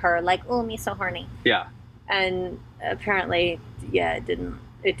 not like her. Like, oh, me so horny. Yeah. And apparently, it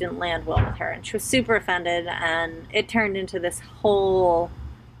didn't land well with her, and she was super offended, and it turned into this whole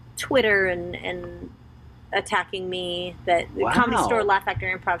Twitter and attacking me, that Wow. Comedy Store, Laugh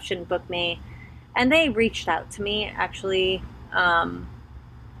Factory, Improv shouldn't book me. And they reached out to me, actually.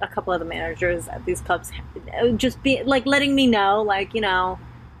 A couple of the managers at these clubs just be like letting me know, like, you know,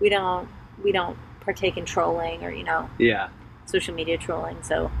 we don't partake in trolling or, you know, Yeah. social media trolling.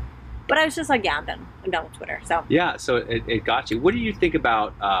 So, but I was just like, yeah, I'm done with Twitter. So Yeah, so it got you. What do you think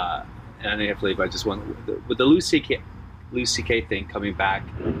about, and I have to leave, I just want, with the Louis C.K. thing coming back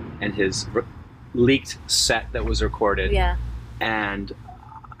and his leaked set that was recorded. yeah. And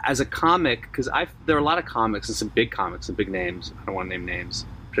as a comic, because there are a lot of comics and some big names. I don't want to name names,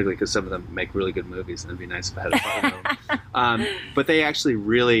 particularly because some of them make really good movies, and it'd be nice if I had a follow them. But they actually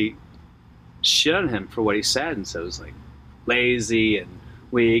really shit on him for what he said, and so it was like lazy and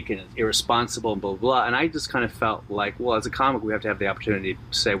weak and irresponsible and blah, blah, blah. And I just kind of felt like, well, as a comic, we have to have the opportunity to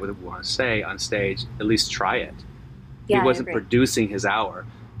say what we want to say on stage, at least try it. Yeah, He wasn't I agree. producing his hour.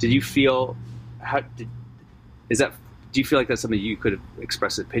 Did you feel, do you feel like that's something you could have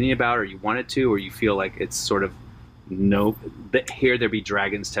expressed an opinion about, or you wanted to, or you feel like it's sort of, no, here there be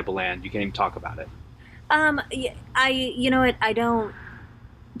dragons type of land, you can't even talk about it? You know what, I don't,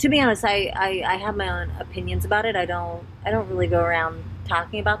 to be honest, I have my own opinions about it. I don't really go around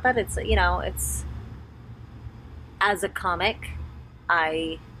talking about that. It's, you know, it's, as a comic,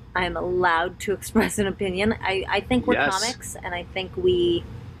 I am allowed to express an opinion. I think we're Yes. comics, and I think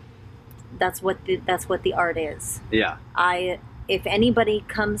that's what the art is. Yeah. If anybody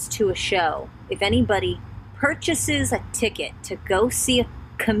comes to a show, if anybody purchases a ticket to go see a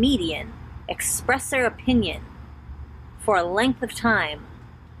comedian express their opinion for a length of time,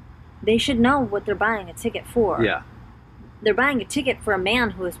 they should know what they're buying a ticket for. Yeah. They're buying a ticket for a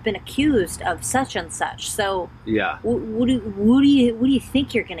man who has been accused of such and such. So, Yeah. what do you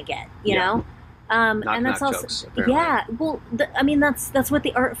think you're gonna get? You Yeah. know, and that's also jokes, apparently. yeah. Well, I mean, that's what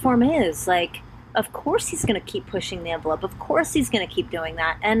the art form is. Like, of course he's gonna keep pushing the envelope. Of course he's gonna keep doing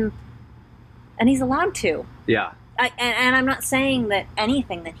that, and he's allowed to. Yeah. And I'm not saying that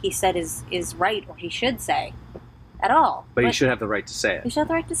anything that he said is right or he should say at all. But you should have the right to say He it. should have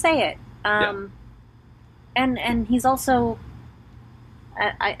the right to say it. Yeah. And he's also,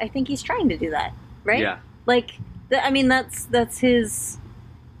 I think he's trying to do that, right? Yeah. Like, I mean, that's his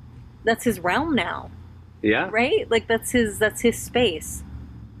realm now, Yeah. right? Like that's his space.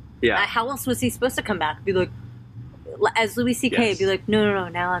 Yeah. How else was he supposed to come back? Be like, as Louis C.K. Yes. Be like, no.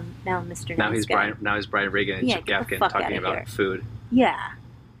 Now I'm Mr. Now nice he's guy. Brian Regan and Yeah, Chip get the Gaffigan fuck talking outta about here. food. Yeah.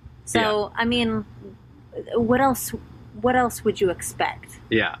 So I mean, what else would you expect?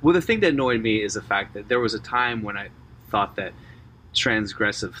 Yeah. Well, the thing that annoyed me is the fact that there was a time when I thought that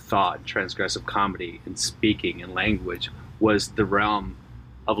transgressive thought, transgressive comedy and speaking and language was the realm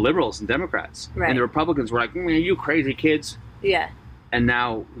of liberals and Democrats. Right. And the Republicans were like, you crazy kids. Yeah. And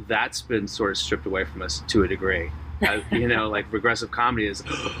now that's been sort of stripped away from us to a degree. You know, like regressive comedy is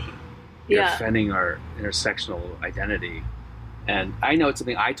you're Yeah. offending our intersectional identity. And I know it's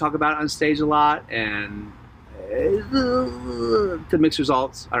something I talk about on stage a lot, and to mixed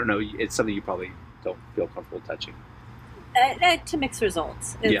results, I don't know, it's something you probably don't feel comfortable touching. To mix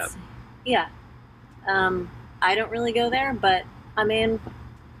results. It's, yeah. I don't really go there, but I mean,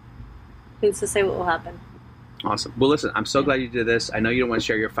 who's to say what will happen? Awesome. Well, listen, I'm so glad you did this. I know you don't want to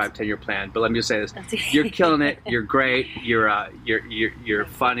share your 5-10 year plan, but let me just say this: you're killing it. You're great. You're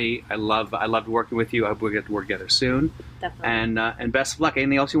funny. I love working with you. I hope we get to work together soon. Definitely. And best of luck.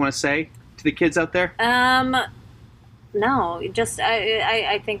 Anything else you want to say to the kids out there? No, just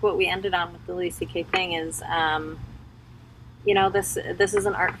I think what we ended on with the Louis C.K. thing is, you know, this is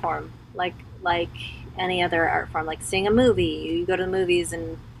an art form, like any other art form. Like seeing a movie, you go to the movies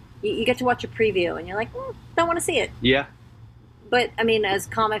and you get to watch a preview, and you're like, don't want to see it. Yeah. But I mean, as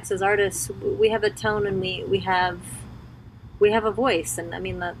comics, as artists, we have a tone, and we have a voice, and I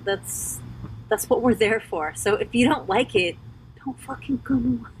mean that's what we're there for. So if you don't like it, don't fucking go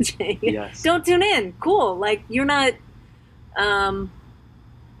and watch it. Yes. Don't tune in. Cool. Like you're not.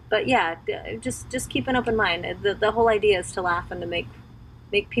 But yeah, just keep an open mind. The whole idea is to laugh and to make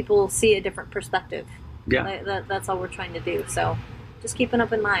people see a different perspective. Yeah. That's all we're trying to do. So just keep an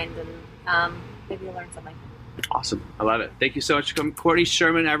open mind, and maybe you'll learn something. Awesome. I love it. Thank you so much for coming. Courtney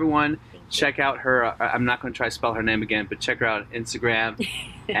Scheurman, everyone. Check out her. I'm not going to try to spell her name again, but check her out on Instagram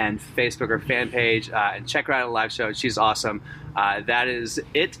and Facebook, her fan page, and check her out at a live show. She's awesome. That is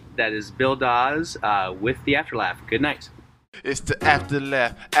it. That is Bill Dawes with the Afterlaugh. Good night. It's the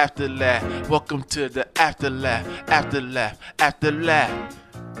Afterlaugh, Afterlaugh. Welcome to the Afterlaugh, Afterlaugh, Afterlaugh.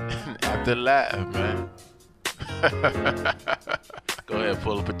 Afterlaugh, man. Go ahead,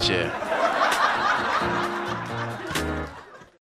 pull up a chair.